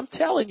doing. I'm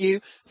telling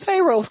you,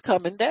 Pharaoh's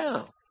coming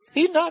down.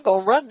 He's not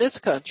going to run this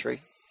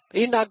country.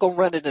 He's not going to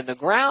run it in the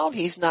ground.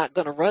 He's not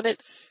going to run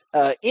it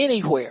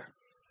anywhere.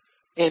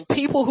 And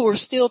people who are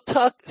still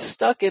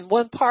stuck in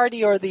one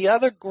party or the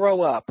other,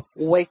 grow up,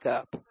 wake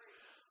up.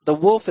 The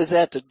wolf is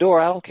at the door.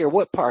 I don't care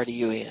what party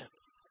you're in.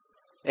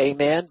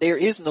 Amen. There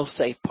is no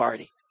safe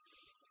party.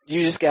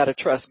 You just got to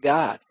trust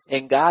God,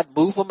 and God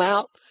move them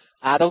out.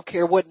 I don't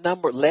care what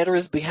letter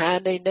is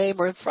behind their name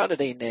or in front of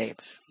their name.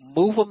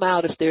 Move them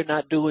out if they're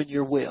not doing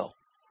your will,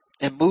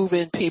 and move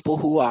in people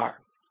who are.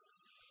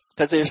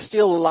 Because there's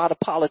still a lot of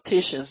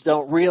politicians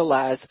don't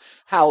realize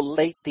how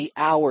late the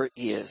hour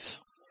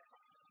is.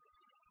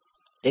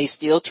 They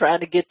still trying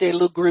to get their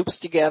little groups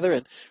together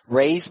and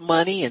raise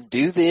money and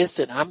do this,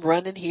 and I'm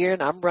running here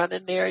and I'm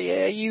running there.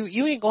 Yeah,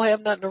 you ain't gonna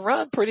have nothing to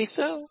run pretty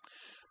soon.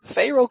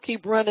 Pharaoh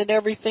keep running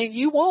everything,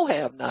 you won't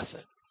have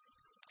nothing.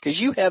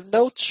 Cause you have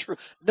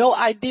no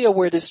idea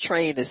where this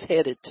train is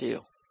headed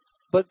to.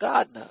 But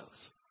God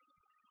knows.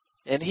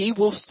 And he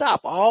will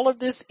stop all of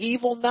this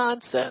evil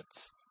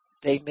nonsense.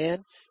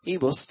 Amen. He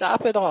will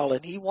stop it all,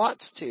 and he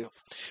wants to.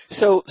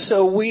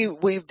 So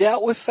we've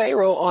dealt with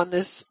Pharaoh on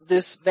this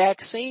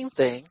vaccine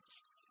thing.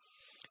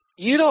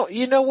 You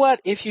know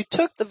what? If you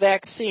took the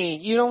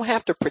vaccine, you don't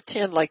have to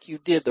pretend like you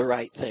did the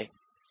right thing.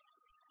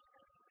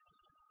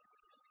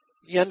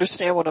 You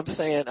understand what I'm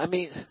saying? I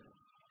mean,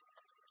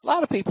 a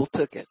lot of people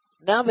took it.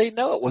 Now they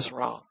know it was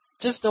wrong.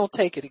 Just don't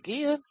take it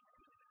again.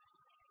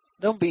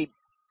 Don't be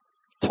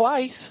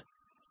twice.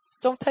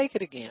 Don't take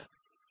it again.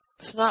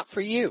 It's not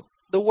for you.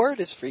 The word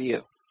is for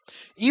you.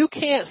 You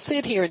can't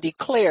sit here and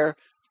declare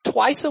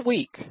twice a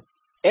week,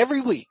 every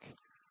week,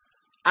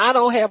 I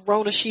don't have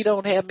Rona, she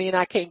don't have me, and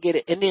I can't get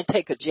it, and then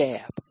take a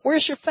jab.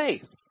 Where's your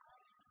faith?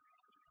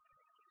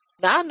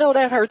 Now I know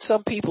that hurts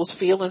some people's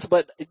feelings,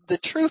 but the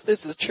truth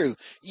is the truth.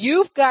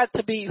 You've got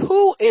to be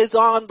who is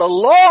on the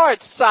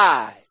Lord's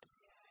side.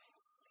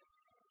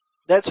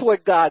 That's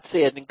what God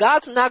said, and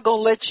God's not going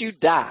to let you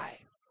die.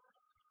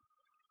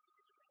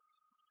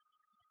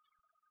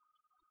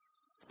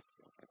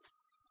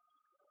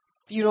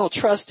 If you don't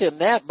trust him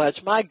that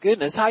much, my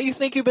goodness, how you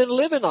think you've been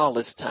living all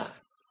this time?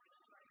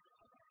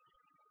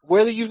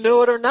 Whether you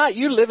know it or not,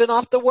 you're living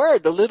off the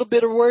word, the little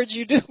bit of words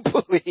you do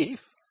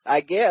believe.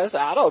 I guess,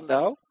 I don't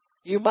know.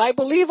 You might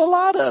believe a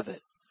lot of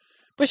it,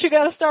 but you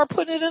got to start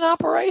putting it in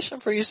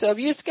operation for yourself.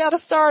 You just got to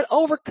start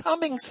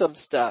overcoming some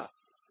stuff.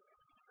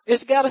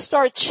 It's got to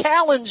start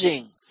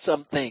challenging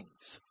some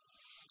things.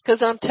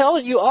 Cause I'm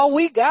telling you, all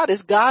we got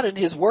is God and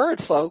his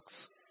word,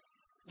 folks.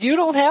 You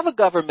don't have a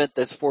government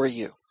that's for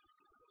you.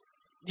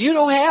 You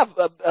don't have,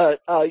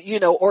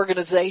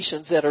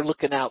 organizations that are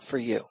looking out for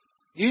you.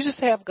 You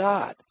just have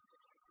God,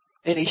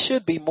 and he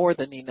should be more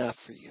than enough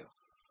for you.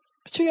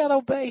 But you gotta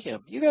obey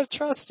him. You gotta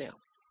trust him.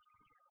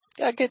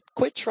 You gotta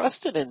quit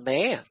trusting in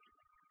man.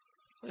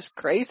 This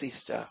crazy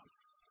stuff.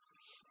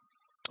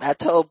 I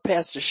told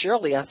Pastor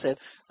Shirley, I said,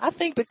 I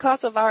think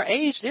because of our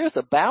age, there's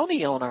a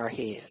bounty on our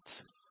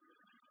heads.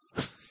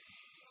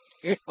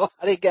 You know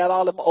how they got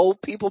all them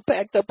old people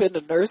packed up in the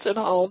nursing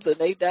homes and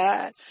they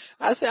died?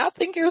 I said, I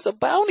think there's a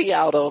bounty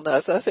out on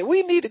us. I said,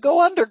 we need to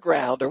go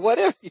underground or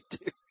whatever you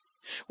do.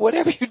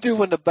 Whatever you do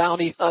when the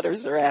bounty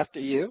hunters are after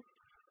you.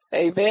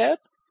 Amen.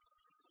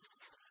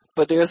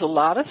 But there's a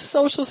lot of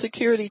Social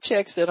Security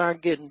checks that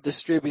aren't getting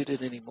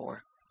distributed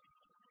anymore.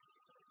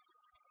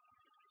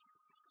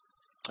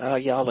 Oh,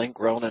 y'all ain't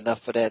grown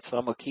enough for that, so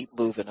I'm going to keep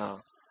moving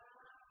on.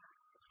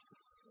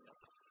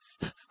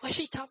 What's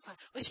she talking about?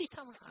 What's she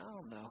talking about? I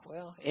don't know.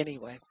 Well,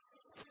 anyway.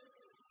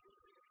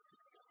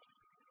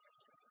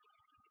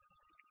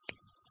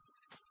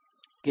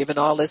 Giving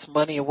all this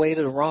money away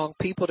to the wrong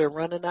people, they're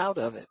running out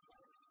of it.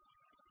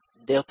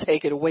 They'll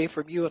take it away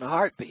from you in a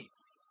heartbeat.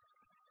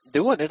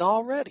 Doing it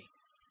already.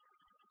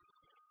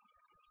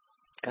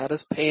 Got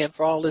us paying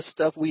for all this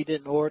stuff we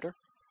didn't order.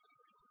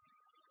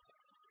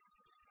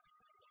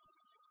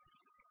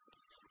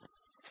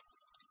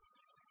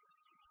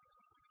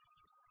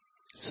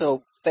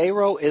 So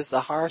Pharaoh is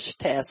the harsh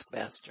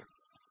taskmaster.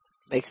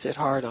 Makes it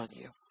hard on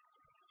you.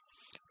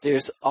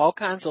 There's all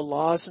kinds of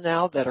laws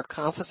now that are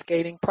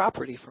confiscating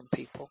property from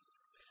people.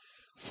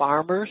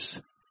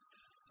 Farmers,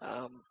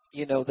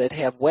 that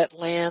have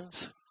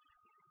wetlands,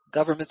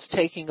 government's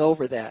taking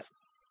over that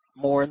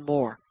more and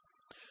more.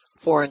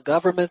 Foreign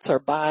governments are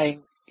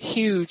buying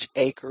huge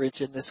acreage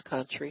in this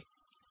country.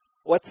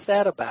 What's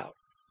that about?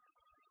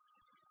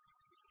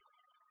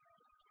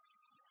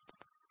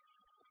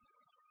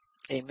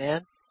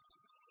 Amen.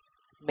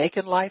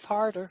 Making life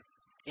harder.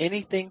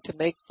 Anything to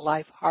make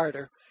life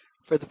harder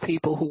for the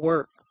people who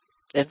work.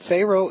 And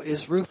Pharaoh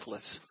is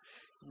ruthless.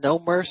 No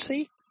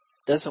mercy.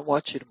 Doesn't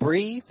want you to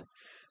breathe.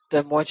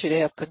 Doesn't want you to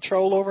have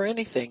control over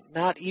anything.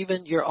 Not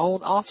even your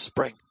own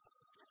offspring.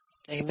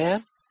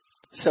 Amen.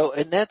 So,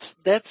 and that's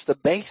the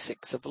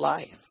basics of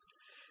life.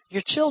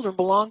 Your children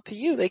belong to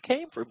you. They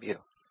came from you.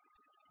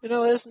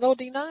 There's no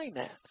denying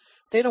that.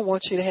 They don't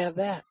want you to have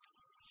that.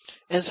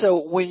 And so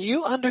when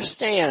you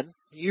understand,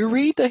 you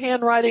read the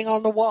handwriting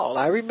on the wall.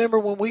 I remember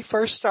when we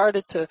first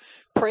started to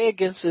pray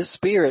against this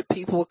spirit,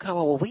 people would come,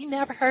 well, we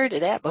never heard of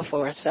that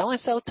before. And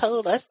so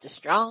told us the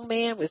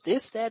Strongman was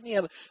this, that, and the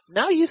other.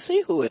 Now you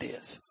see who it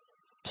is.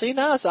 See,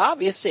 now it's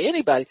obvious to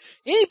anybody.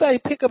 Anybody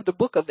pick up the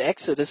book of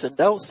Exodus and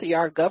don't see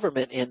our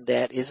government in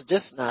that is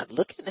just not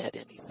looking at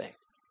anything.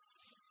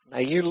 Now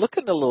you're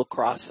looking a little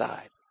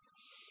cross-eyed.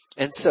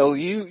 And so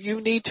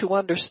you need to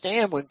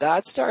understand when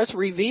God starts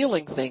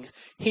revealing things,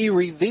 he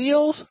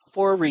reveals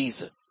for a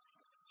reason.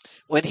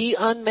 When he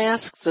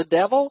unmasks the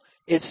devil,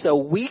 it's so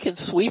we can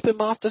sweep him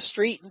off the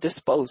street and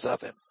dispose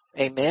of him.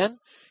 Amen.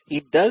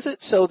 He does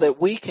it so that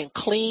we can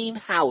clean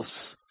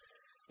house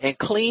and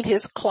clean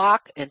his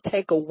clock and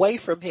take away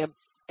from him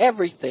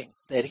everything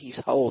that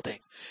he's holding.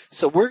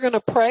 So we're going to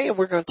pray and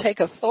we're going to take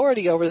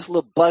authority over this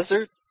little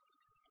buzzard.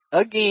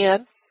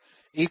 Again,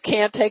 you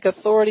can't take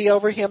authority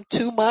over him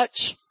too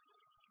much.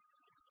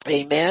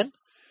 Amen.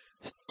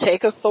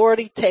 Take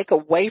authority, take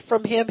away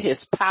from him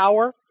his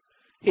power,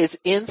 his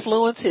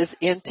influence, his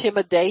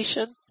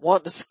intimidation,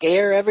 wanting to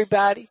scare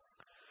everybody.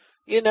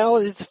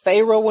 It's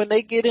Pharaoh when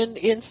they get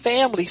in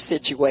family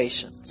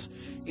situations.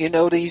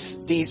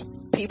 These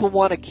people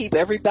want to keep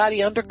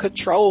everybody under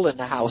control in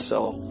the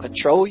household.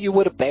 Control you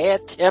with a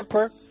bad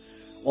temper.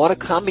 Want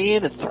to come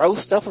in and throw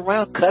stuff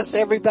around, cuss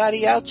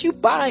everybody out. You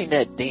bind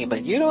that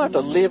demon. You don't have to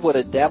live with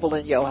a devil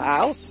in your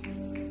house.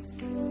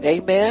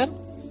 Amen.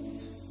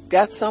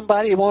 Got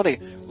somebody want to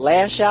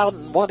lash out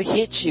and want to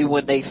hit you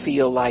when they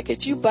feel like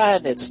it. You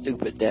bind that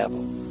stupid devil.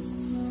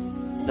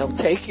 No,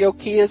 take your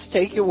kids,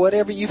 take your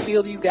whatever you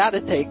feel you got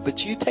to take,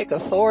 but you take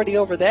authority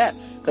over that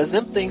because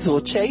them things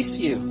will chase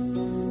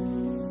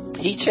you.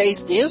 He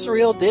chased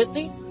Israel, didn't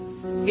he?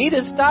 He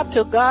didn't stop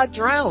till God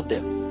drowned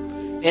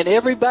him. And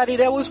everybody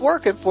that was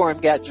working for him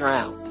got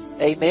drowned.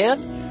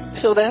 Amen.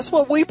 So that's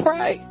what we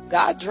pray.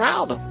 God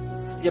drowned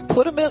him. You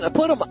put him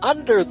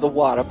under the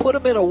water. Put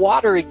him in a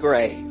watery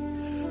grave.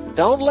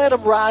 Don't let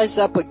them rise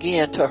up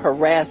again to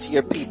harass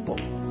your people.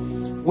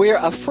 We're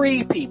a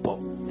free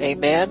people.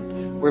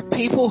 Amen. We're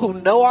people who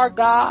know our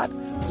God.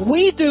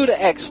 We do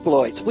the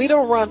exploits. We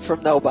don't run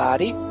from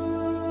nobody.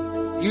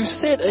 You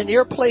sit in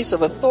your place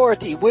of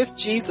authority with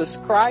Jesus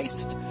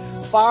Christ,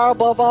 far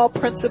above all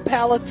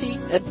principality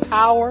and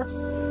power,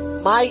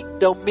 might,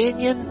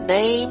 dominion,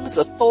 names,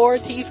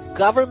 authorities,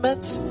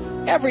 governments,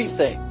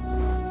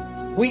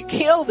 everything. We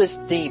kill this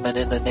demon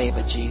in the name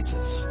of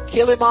Jesus.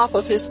 Kill him off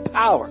of his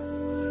power.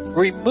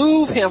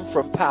 Remove him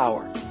from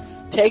power.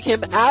 Take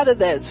him out of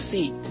that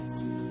seat.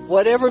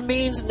 Whatever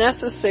means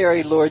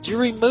necessary, Lord, you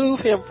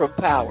remove him from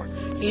power.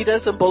 He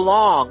doesn't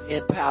belong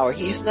in power.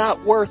 He's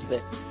not worth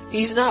it.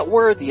 He's not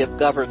worthy of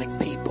governing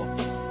people.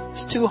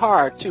 It's too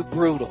hard, too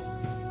brutal.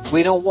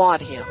 We don't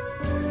want him.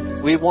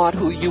 We want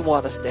who you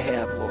want us to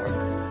have,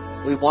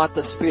 Lord. We want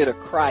the Spirit of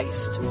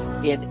Christ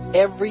in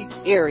every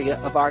area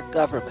of our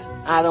government.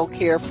 I don't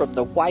care from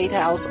the White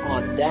House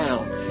on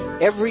down.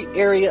 Every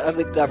area of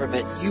the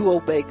government, you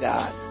obey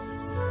God.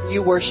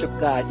 You worship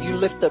God. You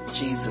lift up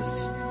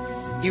Jesus.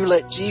 You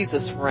let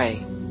Jesus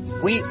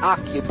reign. We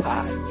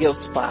occupy your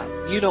spot.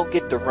 You don't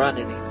get to run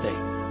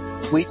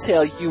anything. We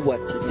tell you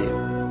what to do.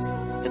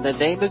 In the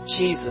name of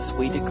Jesus,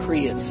 we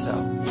decree it so.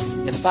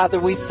 And Father,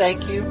 we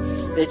thank you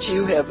that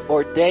you have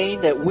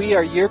ordained that we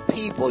are your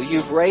people.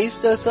 You've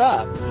raised us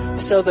up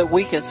so that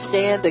we can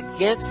stand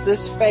against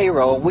this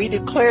Pharaoh. We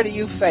declare to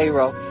you,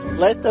 Pharaoh,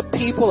 let the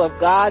people of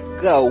God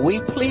go. We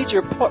plead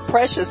your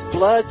precious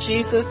blood,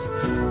 Jesus,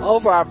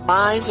 over our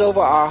minds, over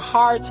our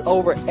hearts,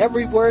 over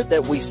every word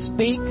that we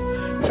speak.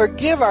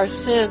 Forgive our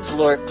sins,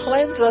 Lord.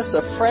 Cleanse us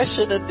afresh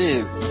and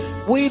anew.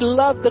 We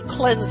love the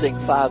cleansing,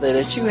 Father,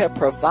 that you have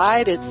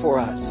provided for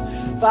us.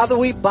 Father,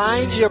 we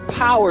bind your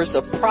powers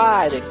of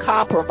pride and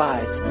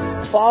compromise,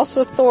 false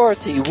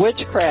authority,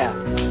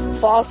 witchcraft,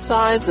 false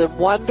signs and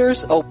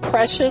wonders,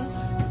 oppression,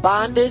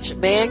 bondage,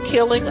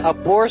 man-killing,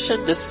 abortion,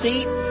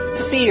 deceit,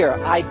 fear,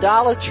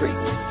 idolatry,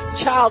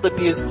 child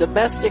abuse,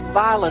 domestic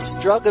violence,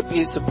 drug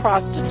abuse, and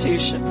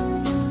prostitution.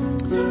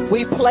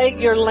 We plague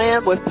your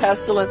land with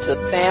pestilence and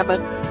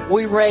famine.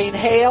 We rain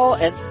hail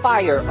and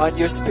fire on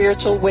your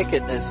spiritual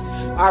wickedness.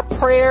 Our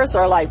prayers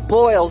are like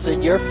boils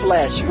in your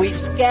flesh. We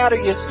scatter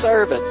your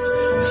servants,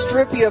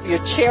 strip you of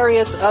your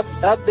chariots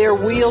of their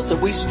wheels,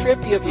 and we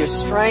strip you of your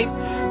strength.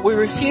 We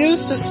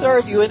refuse to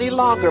serve you any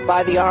longer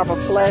by the arm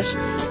of flesh.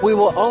 We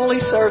will only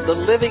serve the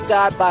living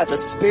God by the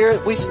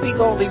Spirit. We speak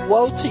only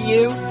woe to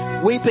you,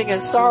 weeping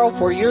and sorrow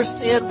for your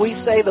sin. We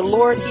say the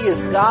Lord, He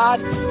is God.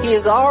 He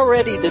has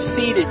already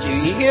defeated you.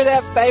 You hear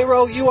that,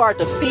 Pharaoh? You are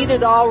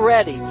defeated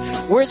already.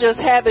 We're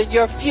just having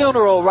your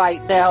funeral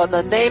right now in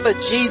the name of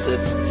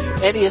Jesus.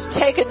 And He has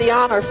taken the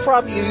honor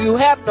from you. You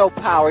have no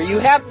power. You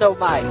have no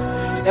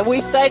might. And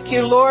we thank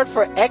you, Lord,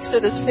 for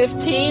Exodus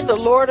 15. The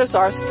Lord is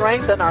our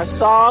strength and our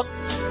song.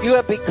 You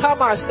have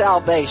become our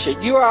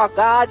salvation. You are our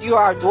God. You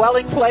are our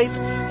dwelling place.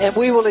 And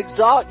we will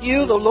exalt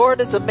you. The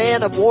Lord is a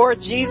man of war.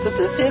 Jesus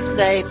is His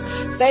name.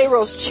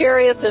 Pharaoh's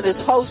chariots and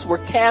his hosts were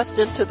cast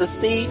into the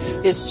sea.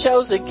 His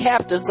chosen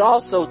captains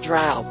also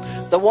drowned.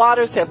 The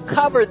waters have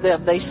covered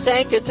them. They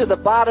sank into the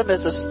bottom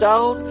as a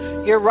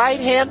stone. Your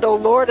right hand, O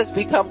Lord, has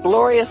become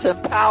glorious in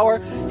power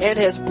and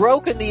has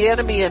broken the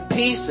enemy in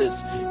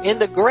pieces. In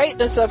the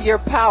greatness of your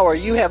power,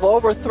 you have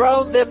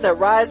overthrown them that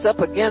rise up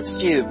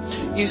against you.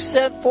 You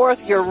sent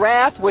forth your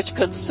wrath, which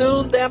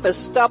consumed them as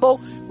stubble.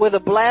 With a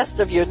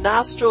blast of your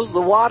nostrils, the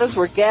waters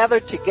were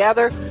gathered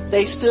together.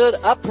 They stood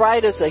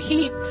upright as a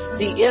heap.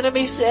 The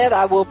enemy said,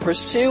 I will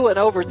pursue and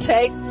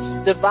overtake,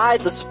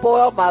 divide the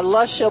spoil. My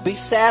lust shall be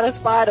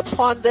satisfied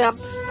upon them.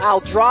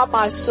 I'll draw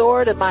my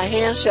sword and my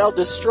hand shall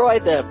destroy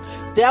them.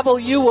 Devil,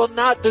 you will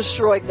not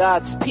destroy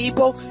God's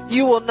people.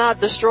 You will not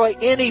destroy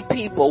any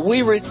people.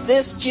 We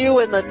resist you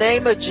in the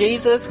name of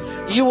Jesus.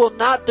 You will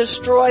not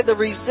destroy the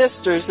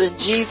resistors in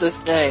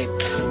Jesus' name.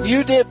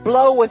 You did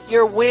blow with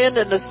your wind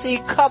and the sea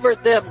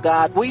covered them,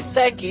 God. We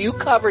thank you. You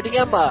covered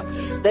him up.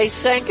 They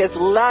sank as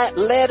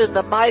lead in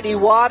the mighty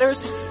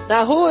waters.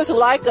 Now who is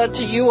like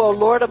unto you, O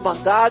Lord,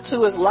 among gods?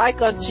 Who is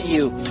like unto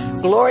you?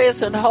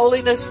 Glorious in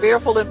holiness,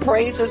 fearful in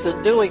praises,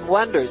 and doing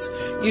wonders.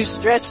 You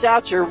stretched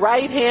out your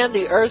right hand,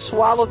 the earth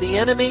swallowed the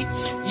enemy.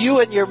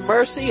 You in your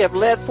mercy have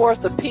led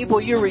forth the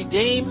people you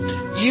redeemed.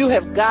 You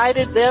have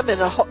guided them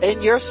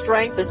in your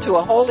strength into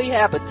a holy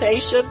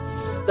habitation.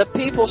 The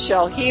people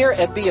shall hear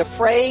and be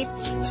afraid.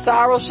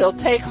 Sorrow shall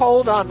take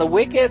hold on the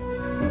wicked.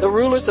 The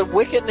rulers of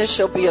wickedness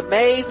shall be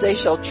amazed. They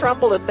shall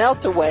tremble and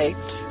melt away.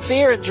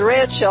 Fear and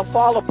dread shall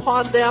fall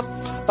upon them.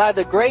 By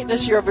the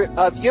greatness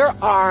of your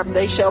arm,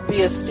 they shall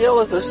be as still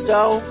as a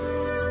stone.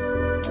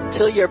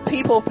 Till your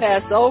people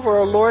pass over,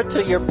 O Lord,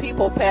 till your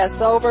people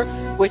pass over,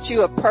 which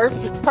you have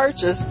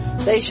purchased,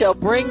 they shall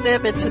bring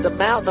them into the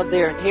mountain of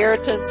their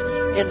inheritance,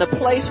 in the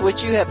place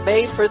which you have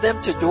made for them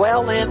to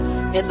dwell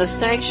in the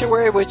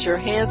sanctuary which your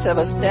hands have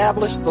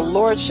established. The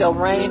Lord shall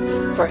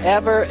reign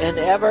forever and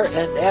ever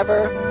and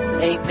ever.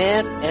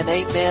 Amen and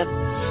amen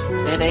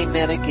and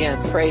amen again.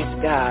 Praise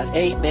God.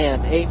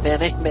 Amen,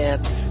 amen,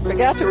 amen.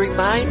 Forgot to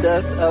remind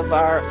us of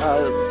our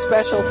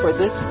special for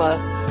this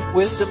month,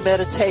 Wisdom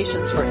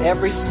Meditations for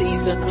Every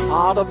Season.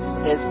 Autumn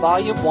is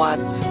Volume 1,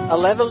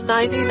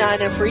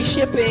 $11.99 and free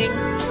shipping.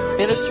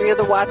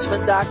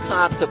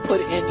 ministryofthewatchman.com to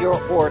put in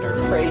your order.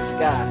 Praise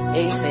God.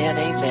 Amen,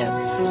 amen.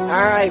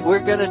 All right, we're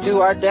going to do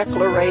our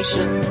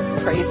declaration.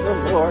 Praise the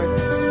Lord.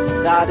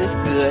 God is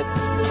good.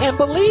 And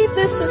believe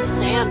this and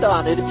stand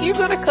on it. If you're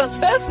going to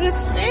confess it,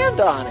 stand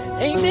on it.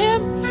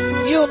 Amen.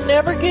 You'll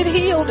never get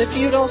healed if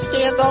you don't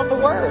stand on the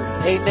word.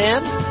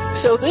 Amen.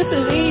 So this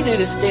is easy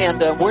to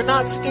stand on. We're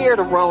not scared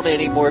of Rona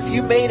anymore. If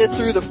you made it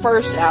through the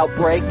first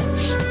outbreak,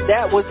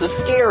 that was the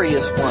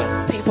scariest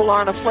one. People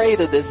aren't afraid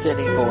of this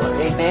anymore.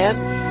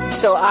 Amen.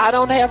 So I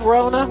don't have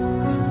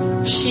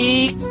Rona.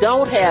 She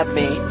don't have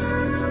me.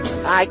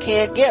 I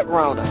can't get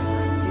Rona.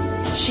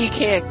 She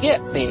can't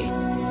get me.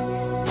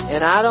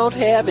 And I don't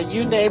have, and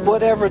you name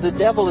whatever the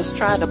devil is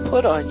trying to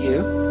put on you.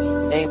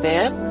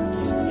 Amen.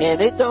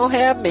 And it don't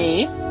have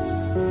me.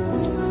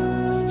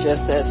 It's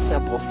just that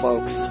simple,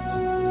 folks.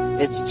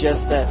 It's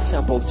just that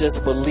simple.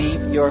 Just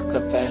believe your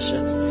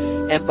confession.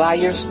 And by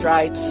your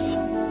stripes,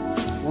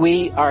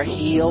 we are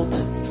healed.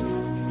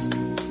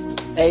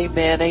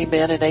 Amen,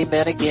 amen, and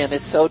amen again.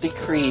 It's so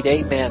decreed.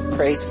 Amen.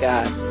 Praise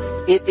God.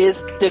 It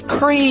is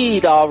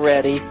decreed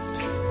already,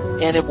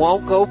 and it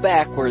won't go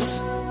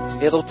backwards.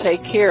 It'll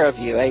take care of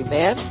you.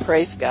 Amen.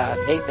 Praise God.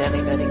 Amen,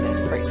 amen,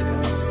 amen. Praise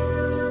God.